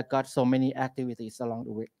successful, and that got so many activities along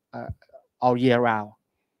the way all year round.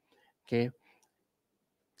 Okay,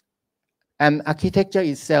 and architecture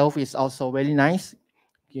itself is also very nice.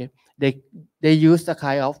 Okay, they use a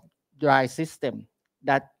kind of dry system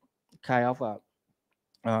that kind of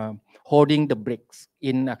holding the bricks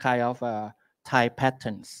in a kind of Thai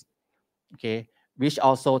patterns. Okay, which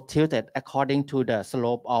also tilted according to the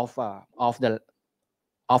slope of the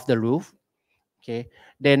roof. Okay,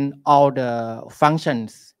 then all the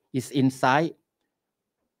functions is inside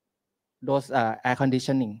those air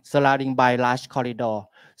conditioning surrounding by large corridor.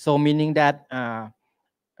 So meaning that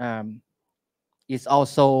it's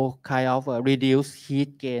also kind of reduce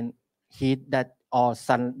heat that or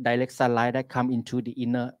direct sunlight that come into the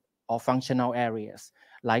inner or functional areas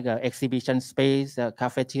like exhibition space,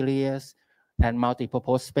 cafeterias, and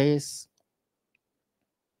multi-purpose space.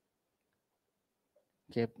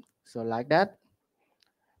 Okay, so like that.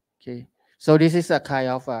 Okay, so this is a kind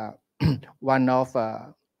of one of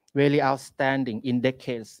really outstanding in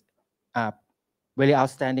decades, very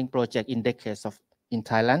outstanding project in decades in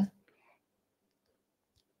Thailand,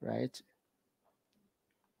 right?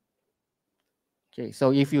 Okay,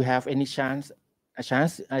 so if you have any chance,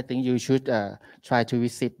 I think you should try to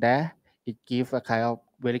visit there. It gives a kind of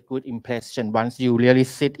very good impression once you really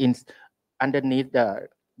sit in underneath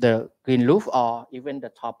the green roof or even the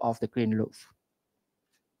top of the green roof.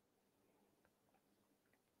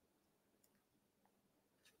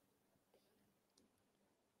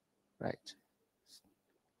 Right.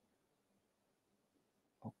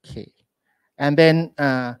 Okay, and then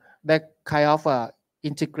that kind of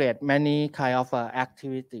integrate many kind of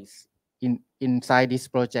activities inside this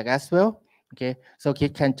project as well. Okay, so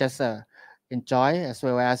kids can just enjoy, as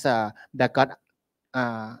well as that got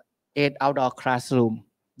 8 outdoor classroom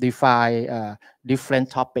define different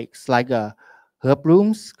topics like herb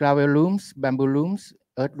rooms, gravel rooms, bamboo rooms,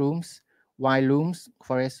 earth rooms, wine rooms,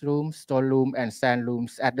 forest rooms, stone room, and sand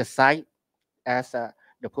rooms at the site as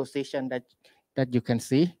the position that you can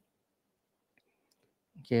see.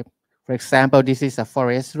 Okay, for example, this is a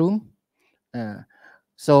forest room.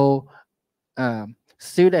 So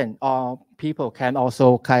students or people can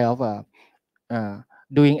also kind of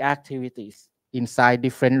doing activities inside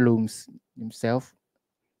different rooms themselves.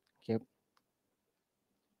 Okay.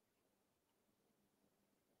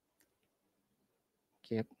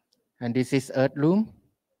 Okay. And this is earth room,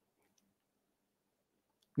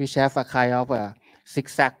 which have a kind of a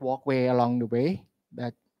zigzag walkway along the way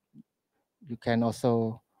that you can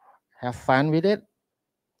also have fun with it.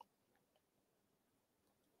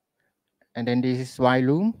 And then this is wine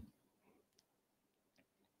room.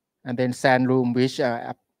 And then sand room, which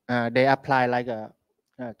they apply like a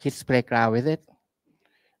kids playground with it.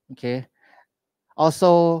 Okay.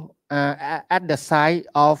 Also, at the side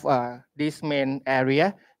of this main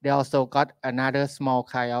area, they also got another small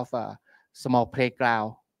kind of small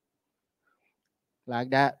playground like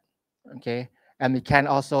that. Okay, and it can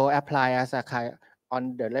also apply as a kind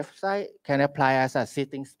on the left side, can apply as a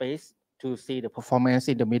sitting space to see the performance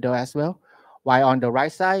in the middle as well. While on the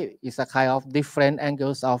right side is a kind of different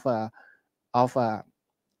angles of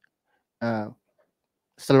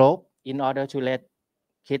slope in order to let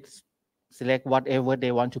kids select whatever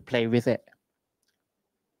they want to play with it,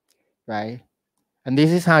 right? And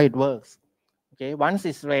this is how it works. Okay, once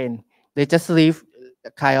it's rain, they just leave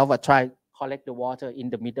kind of try collect the water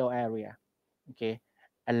in the middle area. Okay,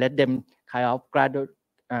 and let them kind of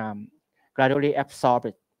gradually absorb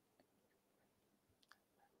it.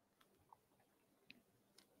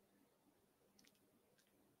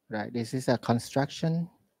 Right, this is a construction.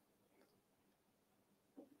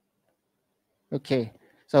 Okay,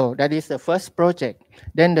 so that is the first project.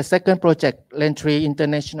 Then the second project, Lentry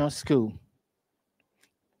International School.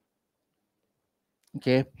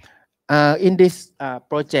 Okay, in this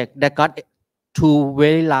project, they got 2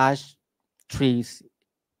 very large trees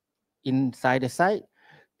inside the site.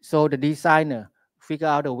 So the designer figure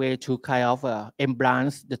out a way to kind of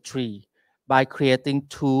embrace the tree by creating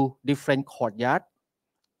two different courtyards.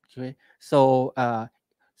 Okay, so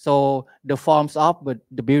so the forms of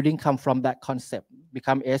the building come from that concept,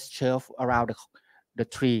 become S-curve around the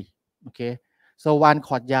tree. Okay, so one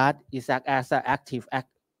courtyard is act as an active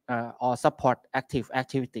or support active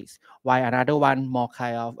activities, while another one more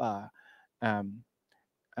kind of um,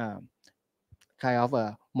 um,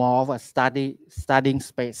 more of a studying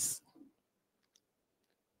space.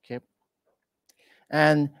 Okay,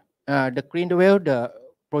 and the green dwell, the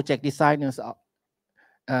project designers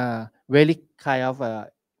are really kind of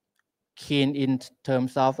keen in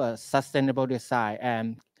terms of sustainable design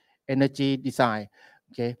and energy design.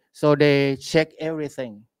 Okay, so they check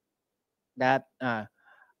everything that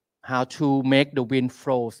how to make the wind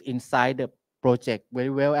flows inside the project very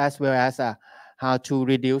well, as well as how to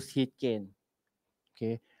reduce heat gain.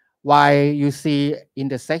 Okay, why you see in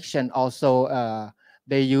the section also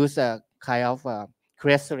they use a kind of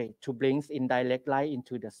tracery to bring indirect light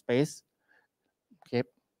into the space. Okay,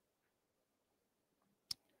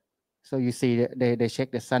 so you see they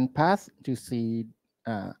check the sun path to see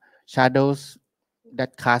shadows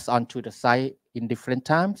that cast onto the site in different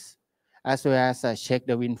times, as well as check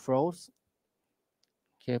the wind flows.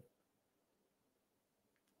 Okay,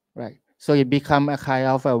 right. So it become a kind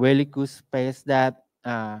of a very good space that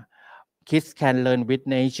kids can learn with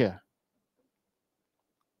nature.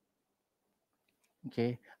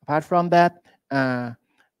 Okay. Apart from that,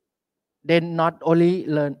 they not only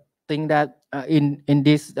learn think that in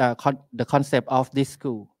this the concept of this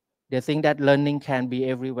school, they think that learning can be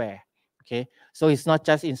everywhere. Okay, so it's not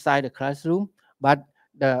just inside the classroom, but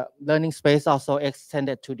the learning space also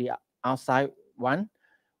extended to the outside one,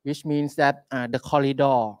 which means that the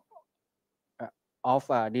corridor of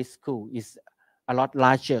this school is a lot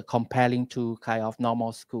larger comparing to kind of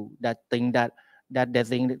normal school that think that they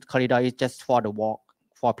think the corridor is just for the walk,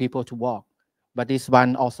 for people to walk, but this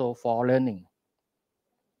one also for learning.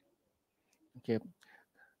 Okay,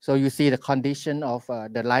 so you see the condition of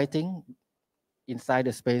the lighting inside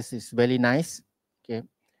the space is very nice. Okay,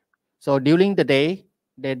 so during the day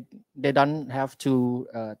they don't have to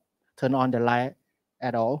turn on the light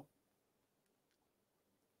at all.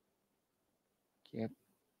 Okay.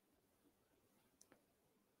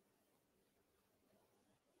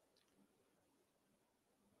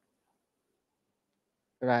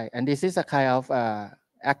 Right, and this is a kind of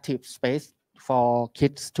active space for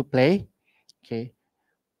kids to play. Okay,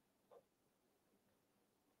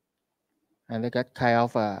 and they got kind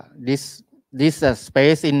of this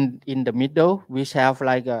space in the middle, which have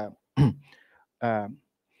like a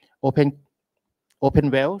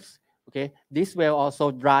open wells. Okay, this will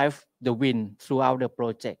also drive the wind throughout the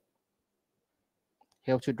project.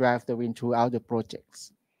 Help to drive the wind throughout the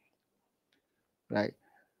projects. Right.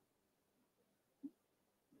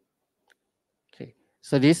 Okay.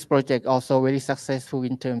 So this project also very successful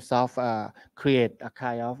in terms of create a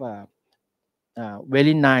kind of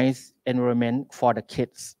very nice environment for the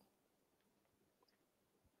kids.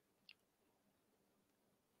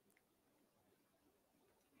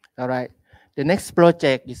 All right. The next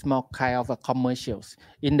project is more kind of a commercials.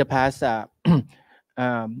 In the past,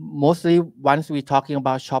 mostly once we're talking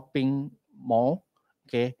about shopping mall,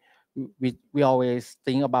 okay, we always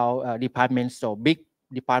think about department store, big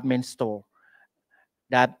department store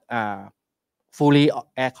that fully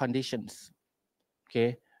air conditions.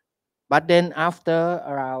 Okay, but then after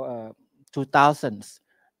around 2000s,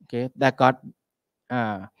 okay, that got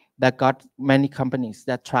many companies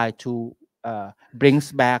that try to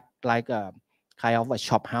brings back like a kind of a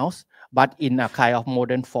shop house, but in a kind of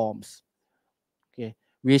modern forms. Okay,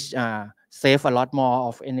 which save a lot more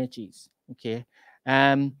of energies. Okay,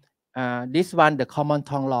 and this one, the common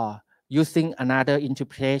Thong law, using another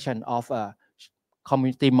interpretation of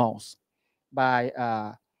community malls by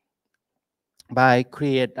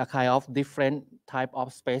create a kind of different type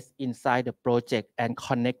of space inside the project and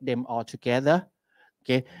connect them all together.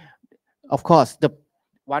 Okay, of course, the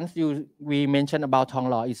once we mentioned about Thong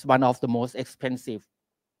Law, is one of the most expensive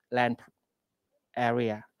land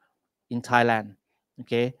area in Thailand.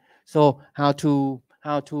 Okay, so how to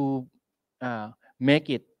make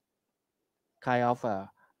it kind of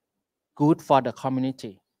good for the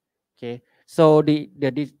community. Okay, so the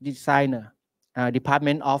designer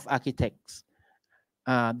department of architects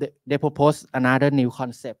they propose another new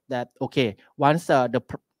concept that okay, once the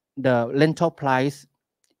rental price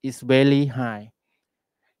is very high,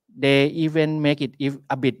 they even make it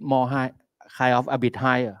a bit more high, kind of a bit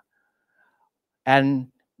higher,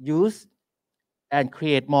 and use and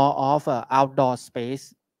create more of outdoor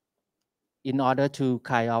space in order to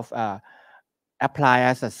kind of apply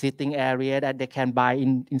as a sitting area that they can buy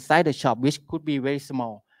inside the shop, which could be very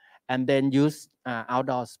small, and then use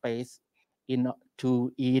outdoor space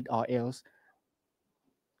to eat or else.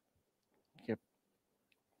 Yep.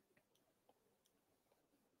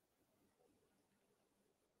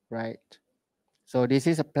 Right. So this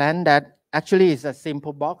is a plan that actually is a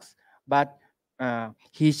simple box, but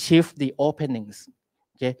he shift the openings.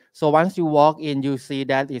 Okay. So once you walk in, you see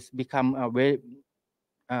that it's become a very.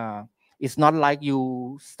 It's not like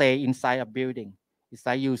you stay inside a building. It's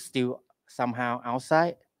like you still somehow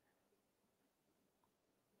outside.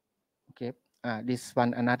 Okay. This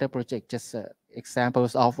one another project, just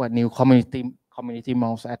examples of a new community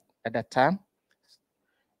malls at that time.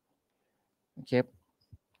 Okay.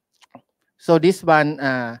 So this one,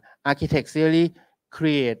 architects really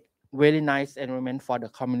create very nice environment for the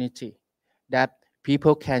community that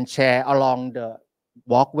people can share along the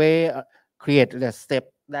walkway, create the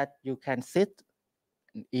step that you can sit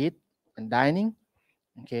and eat and dining.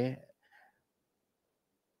 Okay.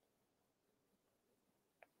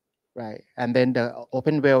 Right. And then the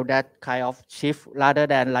open well that kind of shift rather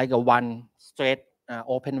than like a one straight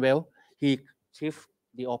open well, he shift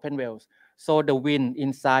the open wells. So the wind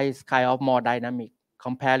inside is kind of more dynamic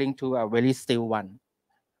comparing to a very still one.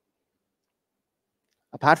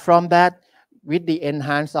 Apart from that, with the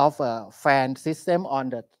enhance of a fan system on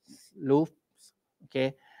the roof,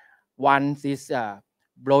 okay, one is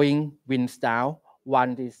blowing winds down,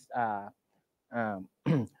 one is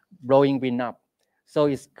blowing wind up. So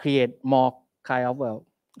it's create more kind of a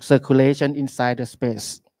circulation inside the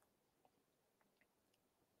space.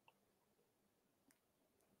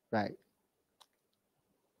 Right.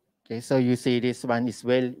 Okay, so you see this one is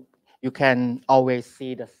well, you can always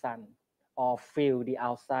see the sun or feel the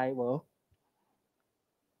outside world.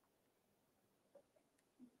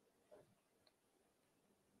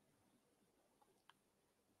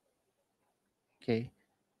 Okay.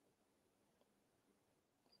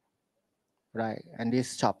 Right, and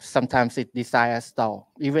this shop sometimes it desire a store,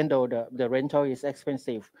 even though the rental is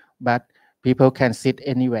expensive, but people can sit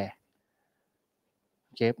anywhere.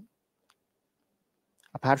 Okay.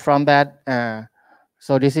 Apart from that,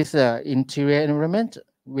 so this is the interior environment,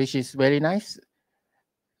 which is very nice,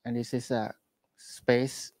 and this is a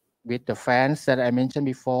space with the fans that I mentioned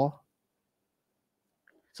before.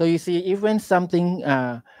 So you see, even something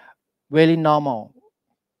very normal,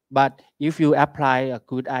 but if you apply a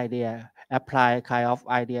good idea, apply kind of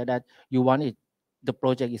idea that you want it, the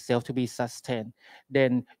project itself to be sustained,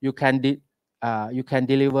 then you can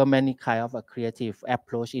deliver many kind of a creative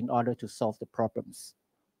approach in order to solve the problems.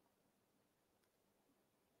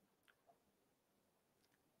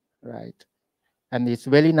 Right, and it's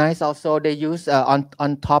very nice. Also, they use on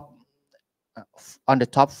top on the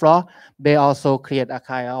top floor. They also create a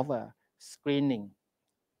kind of a screening.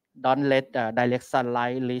 Don't let direct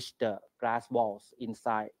sunlight reach the glass walls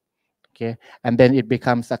inside. Okay, and then it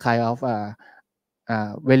becomes a kind of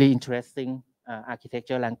very interesting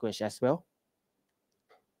architecture language as well.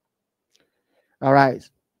 All right,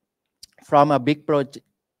 from a big project,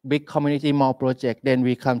 big community mall project, then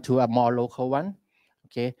we come to a more local one.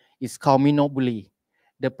 Okay, it's called Minobuli.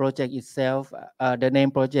 The project itself, the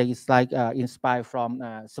name project is like inspired from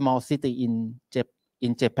a small city in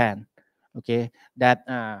Japan. Okay, that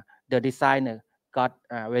the designer got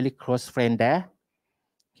a very close friend there.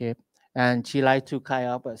 Okay, and she like to kind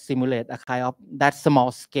of simulate a kind of that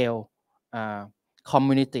small scale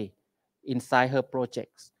community inside her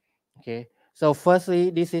projects. Okay, so firstly,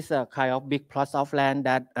 this is a kind of big plot of land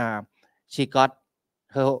that she got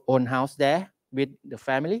her own house there with the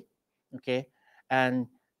family. Okay, and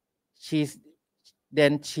she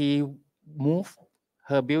moved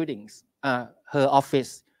her buildings, her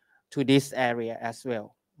office to this area as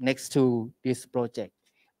well, next to this project.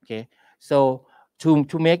 Okay, so to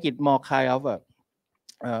make it more kind of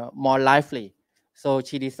more lively, so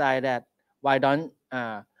she decided that why don't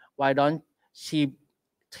she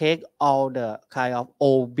take all the kind of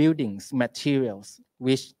old buildings materials,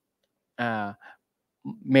 which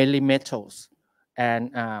mainly metals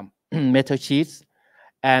and metal sheets,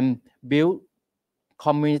 and build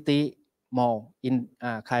community mall in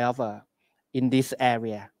kind of in this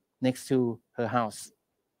area next to her house.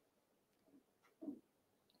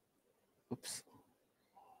 Oops.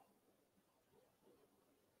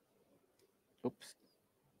 Oops.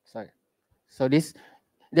 Sorry. So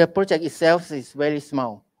the project itself is very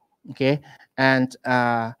small. Okay, and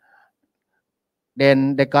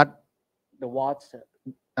then they got the water,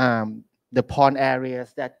 the pond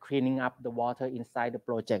areas that cleaning up the water inside the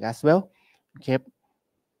project as well. Okay.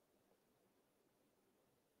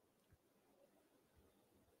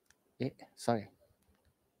 sorry.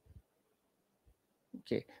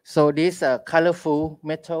 Okay, so these colorful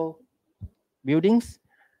metal buildings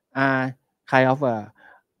are kind of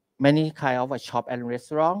many kind of a shop and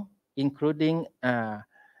restaurant, including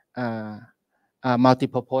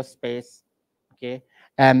multi-purpose space. Okay,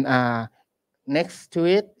 and next to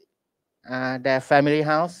it, their family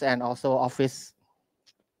house and also office.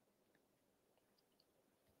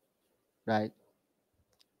 Right.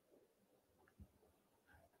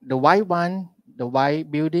 The white one, the white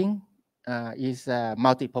building, is a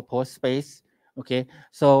multi-purpose space. Okay,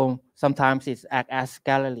 so sometimes it's act as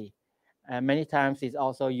gallery, and many times it's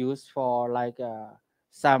also used for like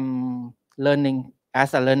some learning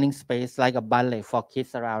as a learning space, like a ballet for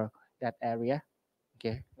kids around that area.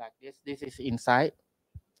 Okay, like this. This is inside.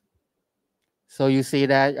 So you see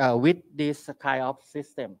that with this kind of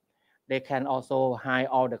system, they can also hide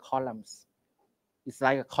all the columns. It's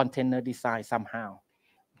like a container design somehow.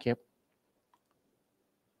 Okay.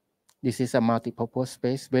 This is a multi-purpose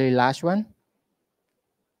space, very large one.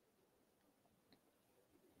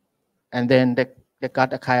 And then they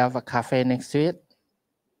got a kind of a cafe next to it.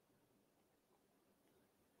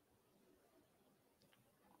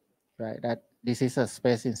 Right, that this is a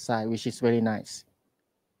space inside, which is very nice.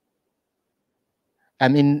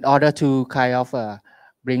 And in order to kind of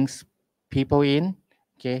brings people in,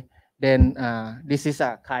 okay, then this is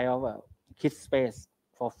a kind of a kids space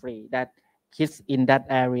for free that kids in that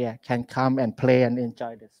area can come and play and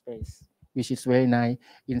enjoy the space, which is very nice.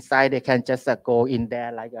 Inside, they can just go in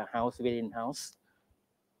there like a house within house.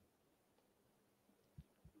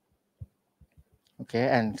 Okay,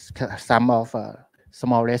 and some of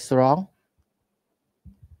small restaurant,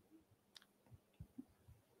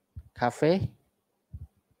 cafe.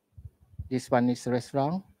 This one is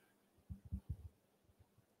restaurant.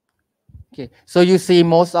 Okay, so you see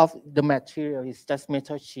most of the material is just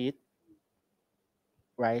metal sheet,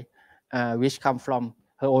 right? Which come from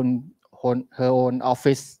her own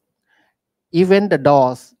office. Even the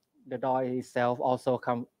door itself also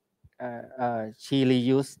come. She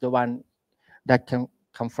reused the one that can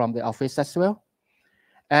come from the office as well.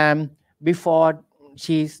 And before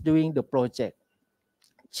she's doing the project,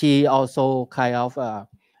 she also kind of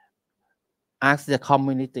asks the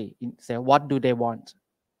community, say what do they want.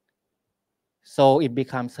 So it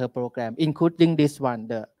becomes her program, including this one,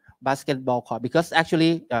 the basketball court, because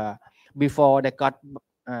actually before they got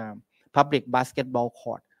public basketball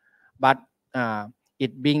court, but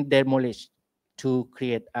it being demolished to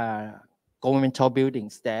create governmental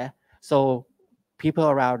buildings there. So people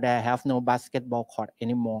around there have no basketball court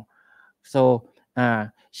anymore. So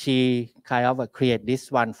she kind of create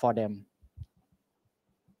this one for them.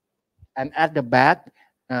 And at the back,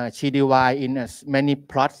 she divide in many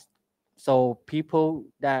plots. So people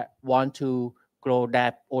that want to grow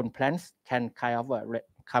their own plants can kind of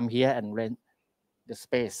come here and rent the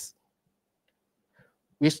space,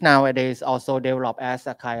 which nowadays also developed as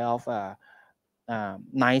a kind of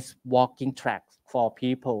nice walking track for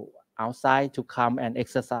people outside to come and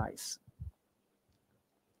exercise.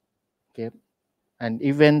 Okay, and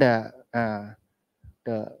even the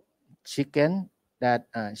chicken that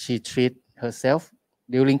she treat herself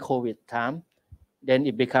during COVID time, then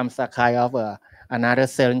it becomes a kind of another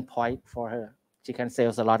selling point for her. She can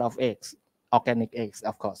sell a lot of eggs, organic eggs,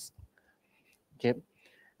 of course. Okay,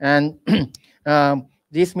 and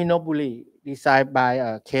this Minobuli designed by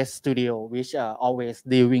a case studio, which are always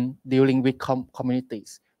dealing with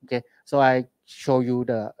communities. Okay, so I show you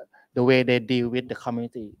the way they deal with the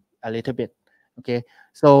community a little bit. Okay,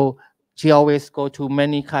 so she always go to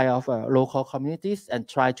many kind of local communities and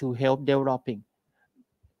try to help developing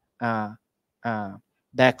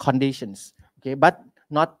their conditions. Okay, but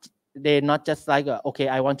they're not just like okay,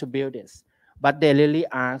 I want to build this, but they really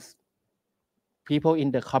ask people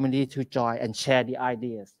in the community to join and share the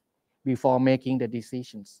ideas before making the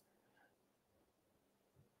decisions.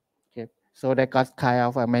 Okay, so they got kind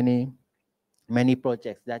of many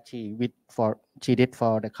projects that she did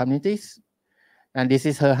for the communities. And this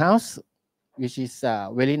is her house, which is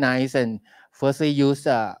really nice, and firstly use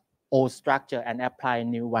old structure and apply a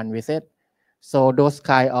new one with it. So those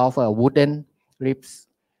kind of wooden ribs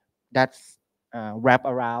that's wrap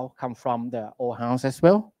around come from the old house as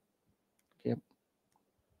well. Okay.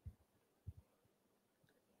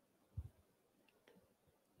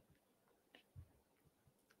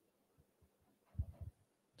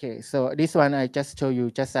 Okay, so this one I just show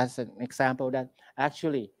you just as an example that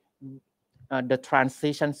actually the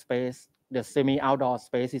transition space, the semi-outdoor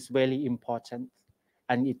space is really important,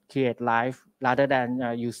 and it creates life rather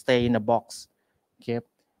than you stay in a box. Okay,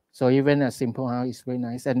 So even a simple house is very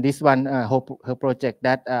nice. And this one, her project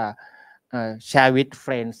that share with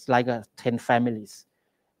friends, like 10 families.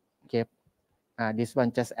 Okay, this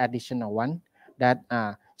one just additional one that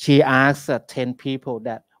she asks 10 people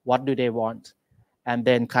that what do they want, and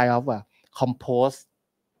then kind of compose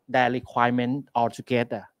their requirement all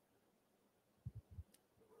together.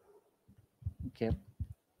 Okay,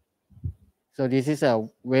 so this is a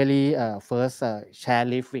very first share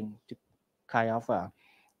living kind of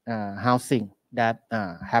housing that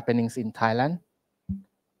happenings in Thailand.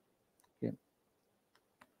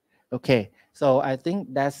 Okay, so I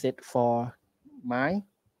think that's it for my.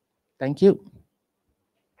 Thank you.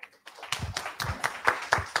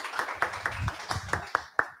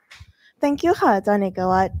 Thank you,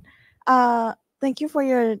 Ekawat. Thank you for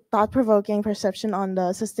your thought-provoking perception on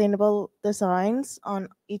the sustainable designs on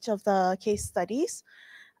each of the case studies.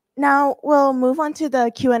 Now we'll move on to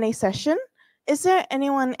the Q&A session. Is there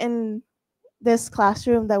anyone in this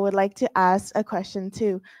classroom that would like to ask a question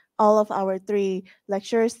to all of our 3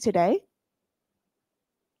 lecturers today?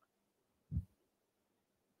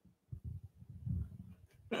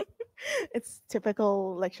 It's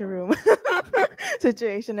typical lecture room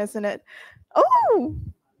situation, isn't it? Oh!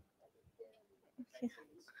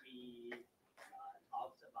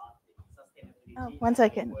 Oh, 1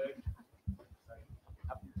 second.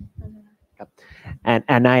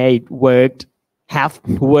 And I have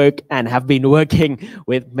worked and have been working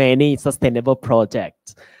with many sustainable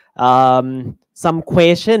projects. Some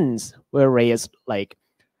questions were raised, like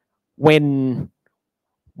when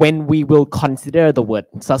we will consider the word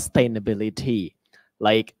sustainability,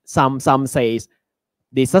 like some says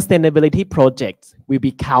the sustainability projects will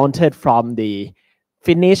be counted from the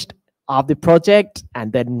finished of the project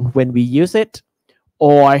and then when we use it,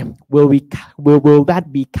 or will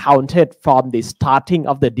that be counted from the starting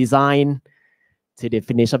of the design to the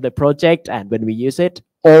finish of the project and when we use it,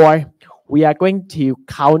 or we are going to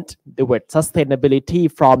count the word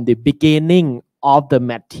sustainability from the beginning of the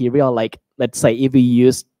material, like let's say if we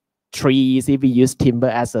use trees, if we use timber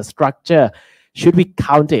as a structure, should we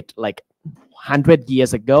count it like 100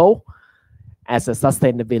 years ago as a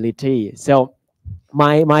sustainability? So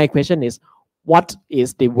my question is, what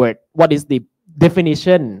is the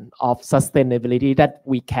definition of sustainability that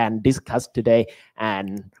we can discuss today,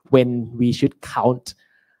 and when we should count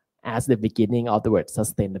as the beginning of the word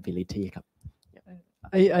sustainability?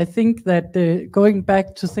 I think that going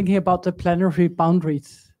back to thinking about the planetary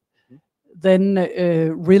boundaries, then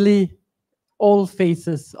really all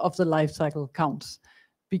phases of the life cycle counts.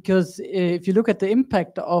 Because if you look at the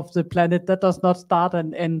impact of the planet, that does not start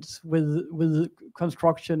and end with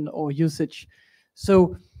construction or usage.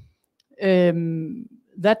 So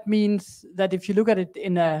that means that if you look at it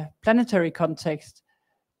in a planetary context,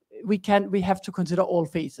 we have to consider all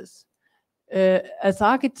phases. As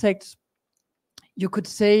architects, you could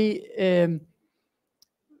say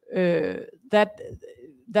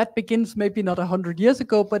that begins maybe not 100 years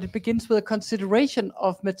ago, but it begins with a consideration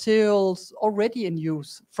of materials already in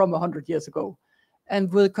use from 100 years ago,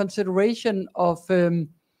 and with consideration of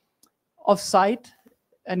site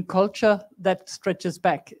and culture that stretches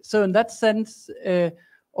back. So in that sense,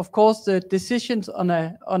 of course, the decisions on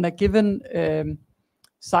a given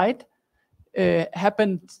site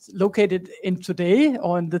happened located in today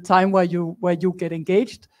or in the time where you get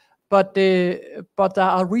engaged. But there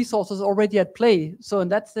are resources already at play. So in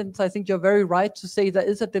that sense, I think you're very right to say there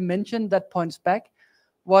is a dimension that points back.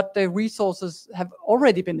 What the resources have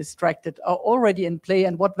already been extracted, are already in play,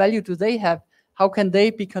 and what value do they have? How can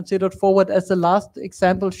they be considered forward, as the last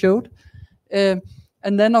example showed? And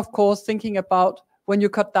then, of course, thinking about when you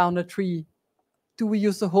cut down a tree, do we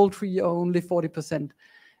use the whole tree or only 40%?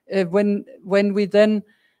 When we then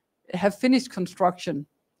have finished construction,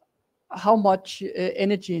 how much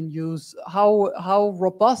energy in use, how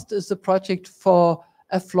robust is the project for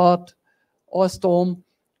a flood or a storm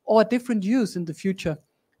or a different use in the future,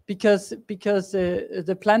 because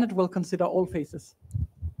the planet will consider all phases.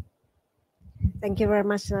 Thank you very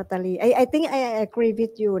much, Natalie. I think I agree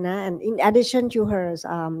with you, and in addition to hers,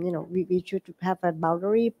 we should have a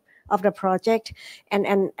boundary of the project,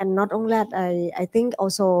 and not only that, I think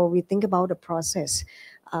also we think about the process.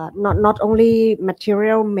 Not only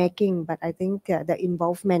material making, but I think the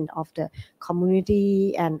involvement of the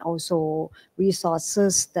community and also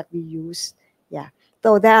resources that we use. Yeah,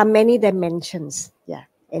 so there are many dimensions. Yeah.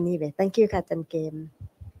 Anyway, thank you, Katan Game.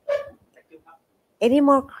 Any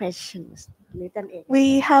more questions?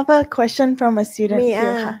 We have a question from a student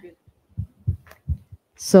here.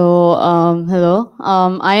 So hello,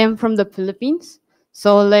 I am from the Philippines.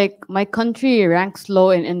 So like my country ranks low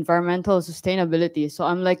in environmental sustainability. So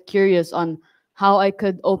I'm like curious on how I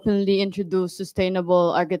could openly introduce sustainable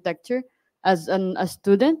architecture as a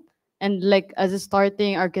student and like as a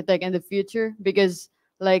starting architect in the future, because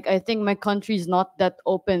like I think my country is not that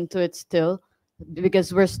open to it still,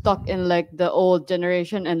 because we're stuck in like the old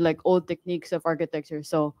generation and like old techniques of architecture.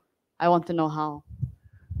 So I want to know how.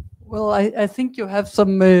 Well, I think you have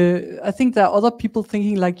some. I think there are other people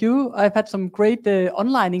thinking like you. I've had some great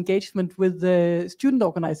online engagement with the student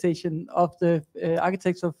organization of the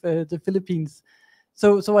architects of the Philippines.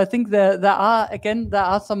 So I think there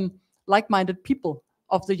are some like-minded people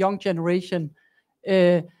of the young generation,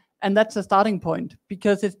 and that's a starting point,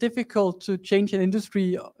 because it's difficult to change an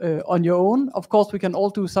industry on your own. Of course, we can all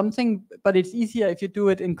do something, but it's easier if you do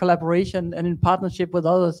it in collaboration and in partnership with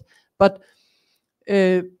others.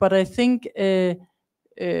 But I think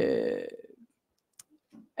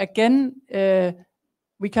again,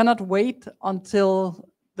 we cannot wait until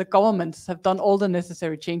the governments have done all the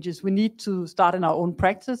necessary changes. We need to start in our own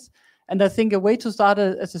practice. And I think a way to start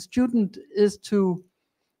as a student is to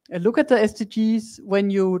look at the SDGs when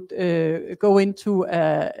you go into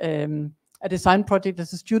a design project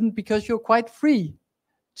as a student, because you're quite free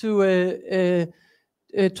to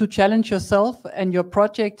challenge yourself and your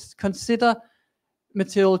projects. Consider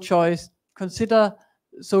material choice, consider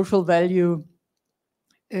social value,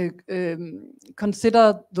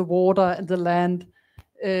 consider the water and the land.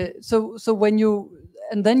 So when you,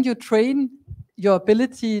 and then you train your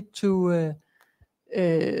ability to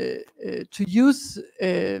use,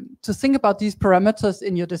 to think about these parameters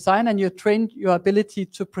in your design, and you train your ability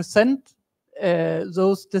to present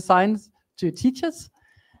those designs to your teachers.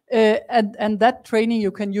 And that training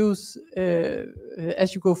you can use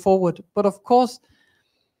as you go forward. But of course,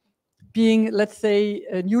 being, let's say,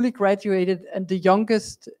 newly graduated and the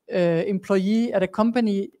youngest employee at a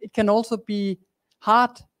company, it can also be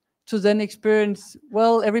hard to then experience,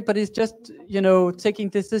 well, everybody's just, taking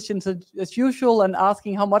decisions as usual and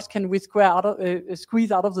asking how much can we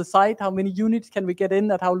squeeze out of the site, how many units can we get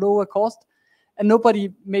in at how low a cost, and nobody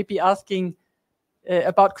may be asking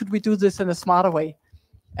about could we do this in a smarter way.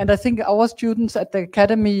 And I think our students at the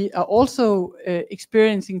academy are also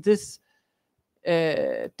experiencing this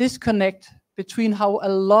disconnect between how a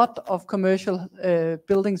lot of commercial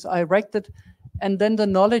buildings are erected, and then the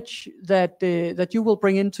knowledge that you will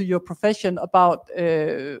bring into your profession about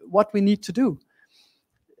what we need to do.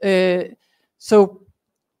 So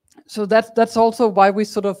that's also why we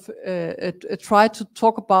sort of try to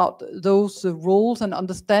talk about those roles and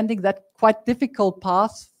understanding that quite difficult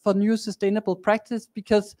path for new sustainable practice,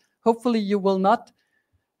 because hopefully you will not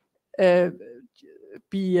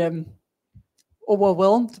be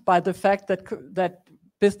overwhelmed by the fact that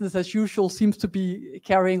business as usual seems to be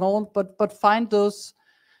carrying on, but find those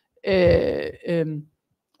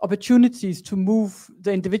opportunities to move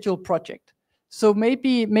the individual project. So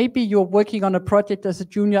maybe you're working on a project as a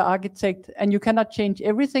junior architect and you cannot change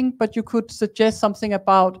everything, but you could suggest something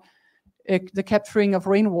about the capturing of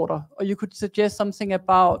rainwater, or you could suggest something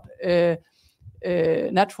about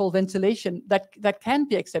natural ventilation that can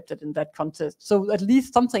be accepted in that context. So at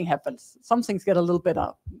least something happens. Some things get a little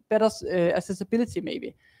better accessibility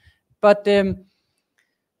maybe, but it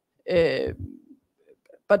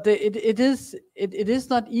is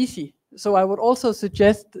not easy. So I would also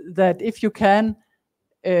suggest that if you can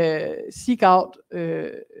seek out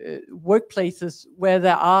workplaces where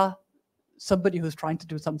there are somebody who's trying to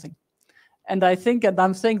do something. And I think, and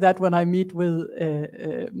I'm saying that when I meet with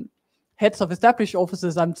heads of established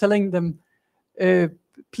offices, I'm telling them,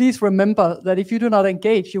 please remember that if you do not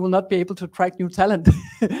engage, you will not be able to attract new talent.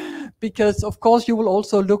 Because of course you will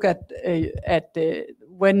also look at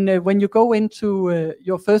when you go into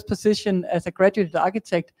your first position as a graduate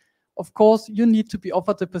architect, of course you need to be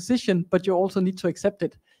offered the position, but you also need to accept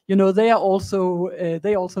it. They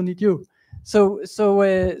also need you. So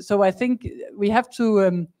I think we have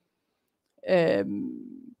to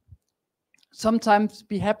sometimes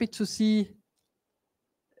be happy to see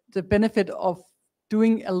the benefit of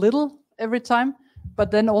doing a little every time,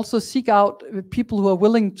 but then also seek out people who are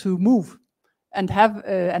willing to move and have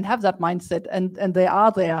that mindset, and they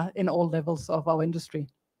are there in all levels of our industry,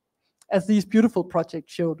 as these beautiful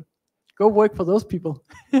projects showed. Go work for those people.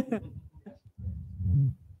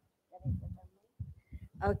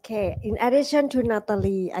 Okay, in addition to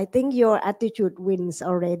Natalie, I think your attitude wins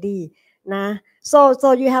already. Nah,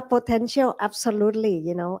 so you have potential,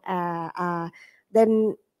 absolutely.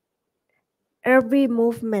 Then every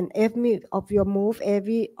movement, every of your move,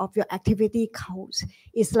 every of your activity counts.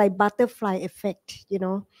 It's like butterfly effect.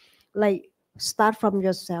 Like start from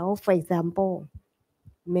yourself, for example.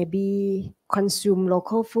 maybe consume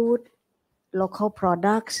local food, local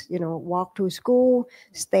products, walk to school,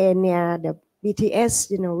 stay near the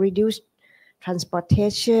BTS, reduce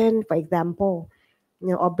transportation, for example,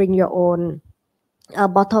 or bring your own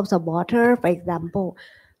bottles of water, for example.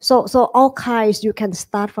 So all kinds, you can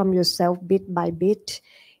start from yourself bit by bit.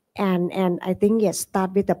 And I think, yes,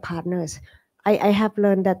 start with the partners. I have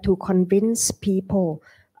learned that to convince people,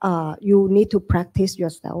 you need to practice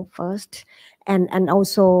yourself first. And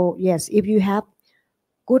also, yes, if you have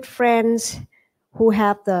good friends who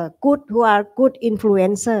are good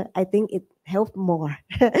influencer, I think it helps more.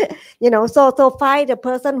 So find the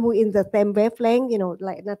person who in the same wavelength,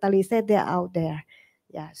 like Natalie said, they're out there.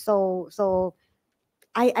 Yeah. So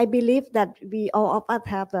I believe that we all of us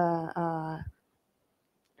have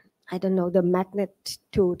I don't know, the magnet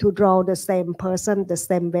to draw the same person, the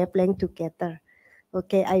same wavelength together.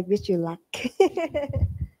 Okay, I wish you luck. Any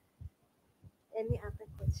other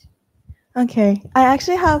question? Okay, I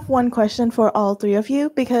actually have one question for all three of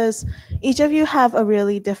you because each of you have a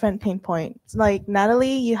really different pain point. Like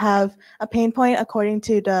Natalie, you have a pain point according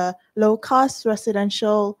to the low-cost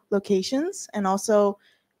residential locations and also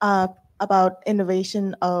about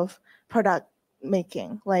innovation of product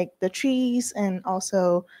making, like the trees and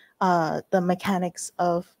also the mechanics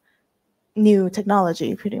of new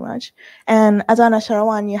technology, pretty much. And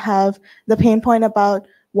Dr.Acharawan, you have the pain point about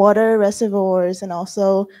water reservoirs and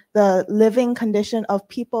also the living condition of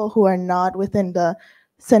people who are not within the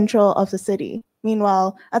central of the city.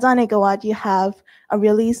 Meanwhile, at Ekawat, you have a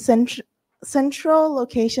really central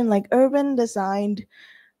location, like urban designed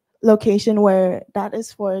location where that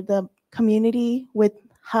is for the community with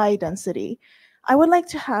high density. I would like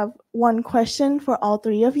to have one question for all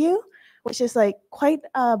three of you, which is like quite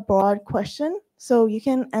a broad question, so you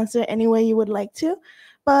can answer any way you would like to.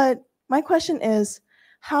 But my question is,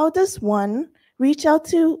 how does one reach out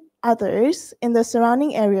to others in the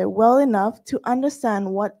surrounding area well enough to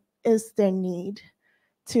understand what is their need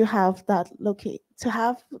to have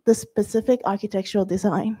the specific architectural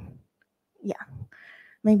design? Yeah,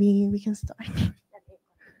 maybe we can start.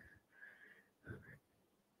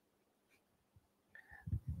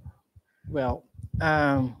 Well,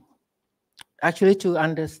 actually, to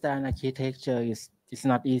understand architecture is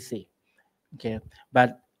not easy. Okay,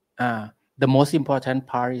 but the most important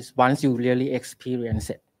part is once you really experience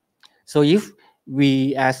it. So if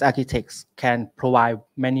we as architects can provide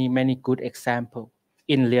many good examples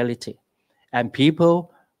in reality, and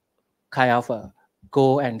people kind of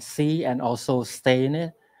go and see and also stay in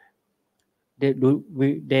it,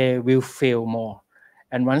 they will feel more.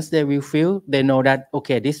 And once they will feel, they know that,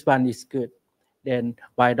 okay, this one is good. Then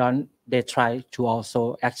why don't they try to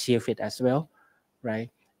also achieve it as well, right?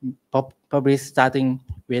 Probably starting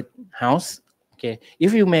with house. Okay,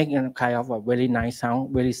 if you make a kind of a very nice house,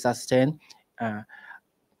 very sustained,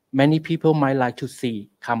 many people might like to see,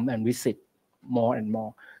 come and visit more and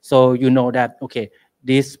more. So you know that, okay,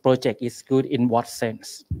 this project is good in what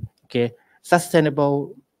sense? Okay,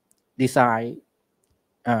 sustainable design.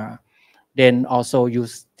 Then also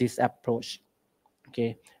use this approach.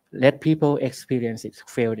 Okay, let people experience it,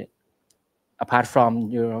 feel it. Apart from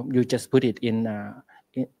you just put it in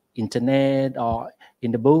internet or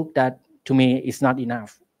in the book, that to me is not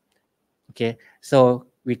enough. Okay, so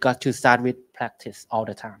we got to start with practice all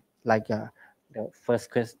the time, like the first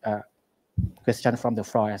question from the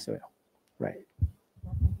floor as well, right?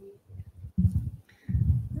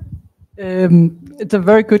 It's a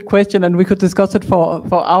very good question, and we could discuss it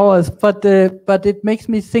for hours. But it makes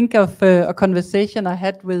me think of a conversation I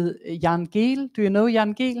had with Jan Gehl. Do you know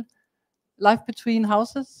Jan Gehl? Life Between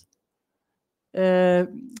Houses.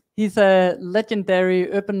 He's a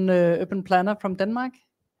legendary urban planner from Denmark.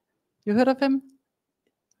 You heard of him?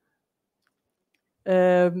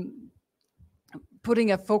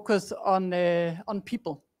 Putting a focus on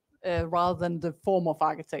people rather than the form of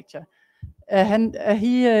architecture. And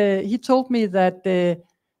he told me that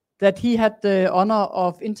he had the honor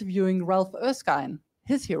of interviewing Ralph Erskine,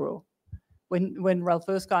 his hero, when Ralph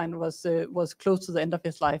Erskine was close to the end of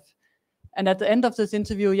his life. And at the end of this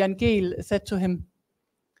interview, Jan Gehl said to him,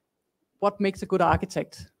 "What makes a good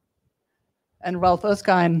architect?" And Ralph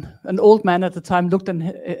Erskine, an old man at the time, looked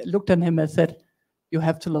at him and said, "You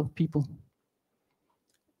have to love people.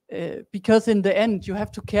 Because in the end, you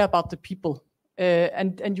have to care about the people.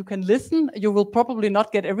 And you can listen. You will probably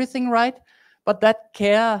not get everything right, but that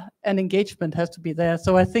care and engagement has to be there."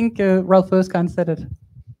 So I think Ralph Erskine said it.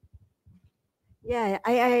 Yeah,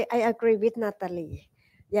 I agree with Natalie.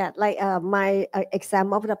 Yeah, like my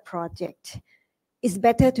exam of the project, it's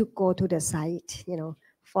better to go to the site,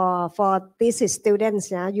 for thesis students.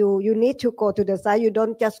 Yeah, you need to go to the site. You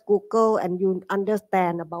don't just Google and you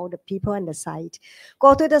understand about the people and the site.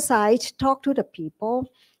 Go to the site, talk to the people,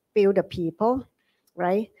 feel the people,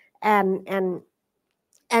 right? And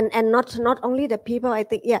not only the people. I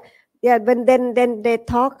think when then they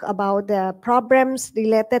talk about the problems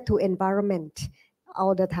related to environment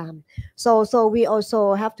all the time. So we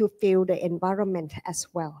also have to feel the environment as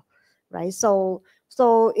well, right? So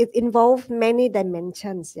it involves many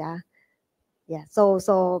dimensions. Yeah.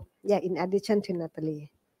 So in addition to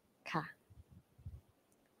Natalie. Ka.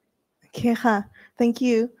 Okay, thank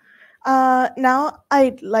you. Now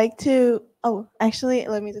I'd like to, actually,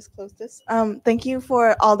 let me just close this. Thank you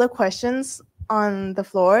for all the questions on the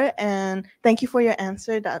floor, and thank you for your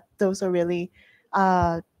answer. Those are really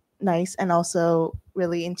nice and also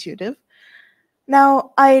really intuitive.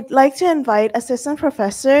 Now I'd like to invite Assistant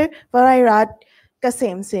Professor Varairat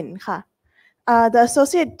Gasemsin, the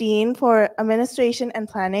Associate Dean for Administration and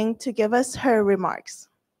Planning, to give us her remarks.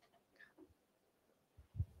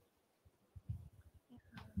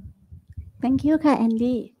 Thank you,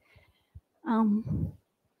 Andy.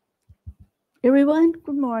 Everyone,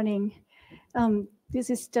 good morning. This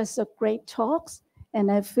is just a great talk,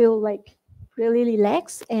 and I feel like really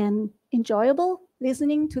relaxed and enjoyable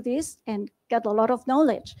listening to this and get a lot of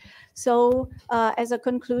knowledge. So as a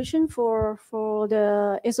conclusion for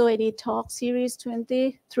the SoA+D Talk Series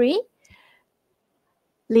 23,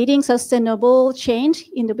 Leading Sustainable Change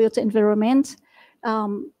in the Built Environment,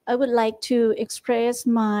 I would like to express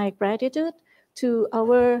my gratitude to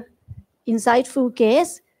our insightful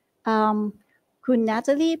guests, Kun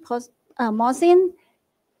Natalie Mossin,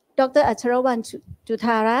 Dr.Acharawan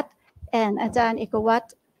Chutarat, and Ajahn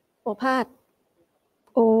Ekawat Ophart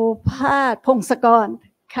Pongsakorn.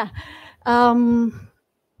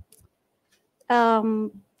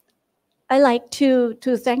 I like to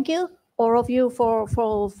thank you, all of you, for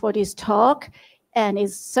this talk, and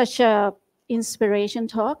it's such a inspiring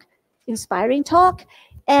talk,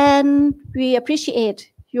 and we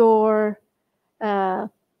appreciate your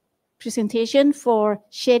presentation for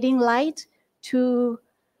shedding light to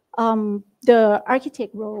the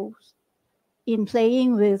architect roles in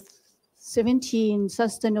playing with 17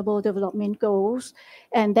 Sustainable Development Goals.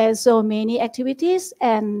 And there's so many activities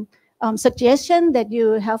and suggestions that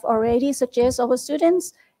you have already suggested our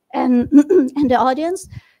students and, and the audience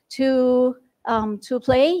to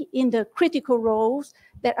play in the critical roles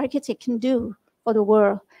that architect can do for the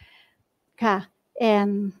world.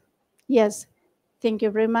 And yes, thank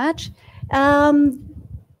you very much. I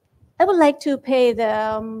would like to pay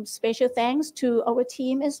the special thanks to our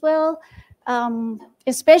team as well,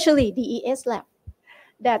 especially the ES Lab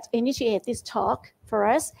that initiated this talk for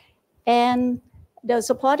us, and the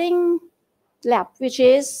supporting lab, which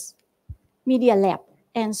is Media Lab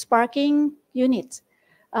and Sparking Unit,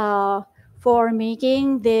 for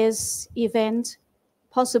making this event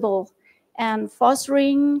possible and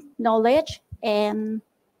fostering knowledge and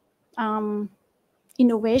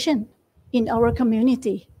innovation in our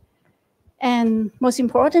community. And most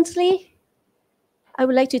importantly, I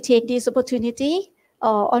would like to take this opportunity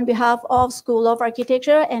on behalf of School of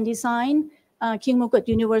Architecture and Design, KMUTT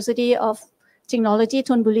University of Technology,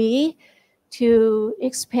 Thonburi, to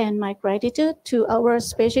expand my gratitude to our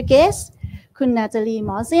special guest, Kun Natalie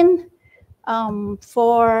Mossin,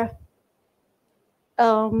 for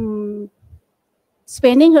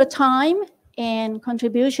spending her time and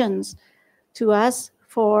contributions to us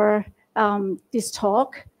for this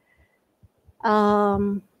talk.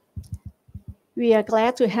 We are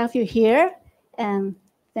glad to have you here, and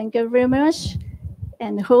thank you very much,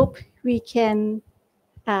 and hope we can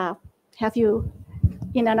have you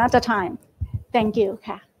in another time. Thank you.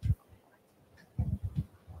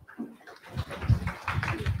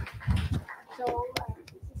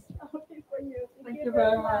 Thank you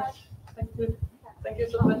very much. Thank you. Thank you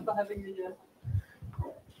so much for having me here.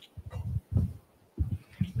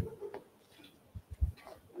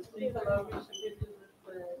 Please allow me to give you this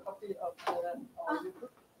copy of the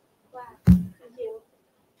audiobook. Wow. Thank you.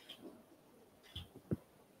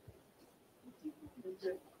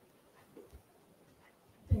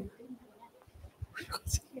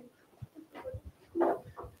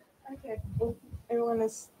 Okay, everyone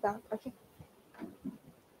is done. Okay.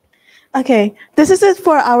 Okay, this is it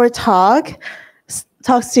for our talk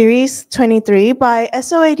series 23 by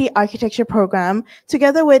SoA+D Architecture Program,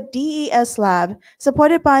 together with DES Lab,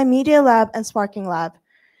 supported by Media Lab and Sparking Lab.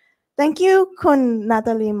 Thank you, Kun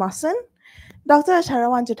Natalie Mossin,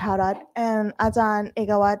 Dr.Acharawan Chutarat, and Ajahn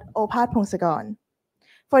Ekawat Ophart Pongsakorn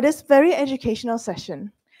for this very educational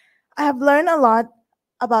session. I have learned a lot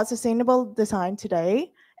about sustainable design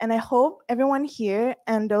today, And I hope everyone here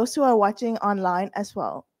and those who are watching online as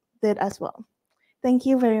well did as well. Thank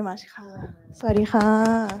you very much. ค่ะ สวัสดีค่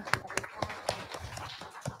ะ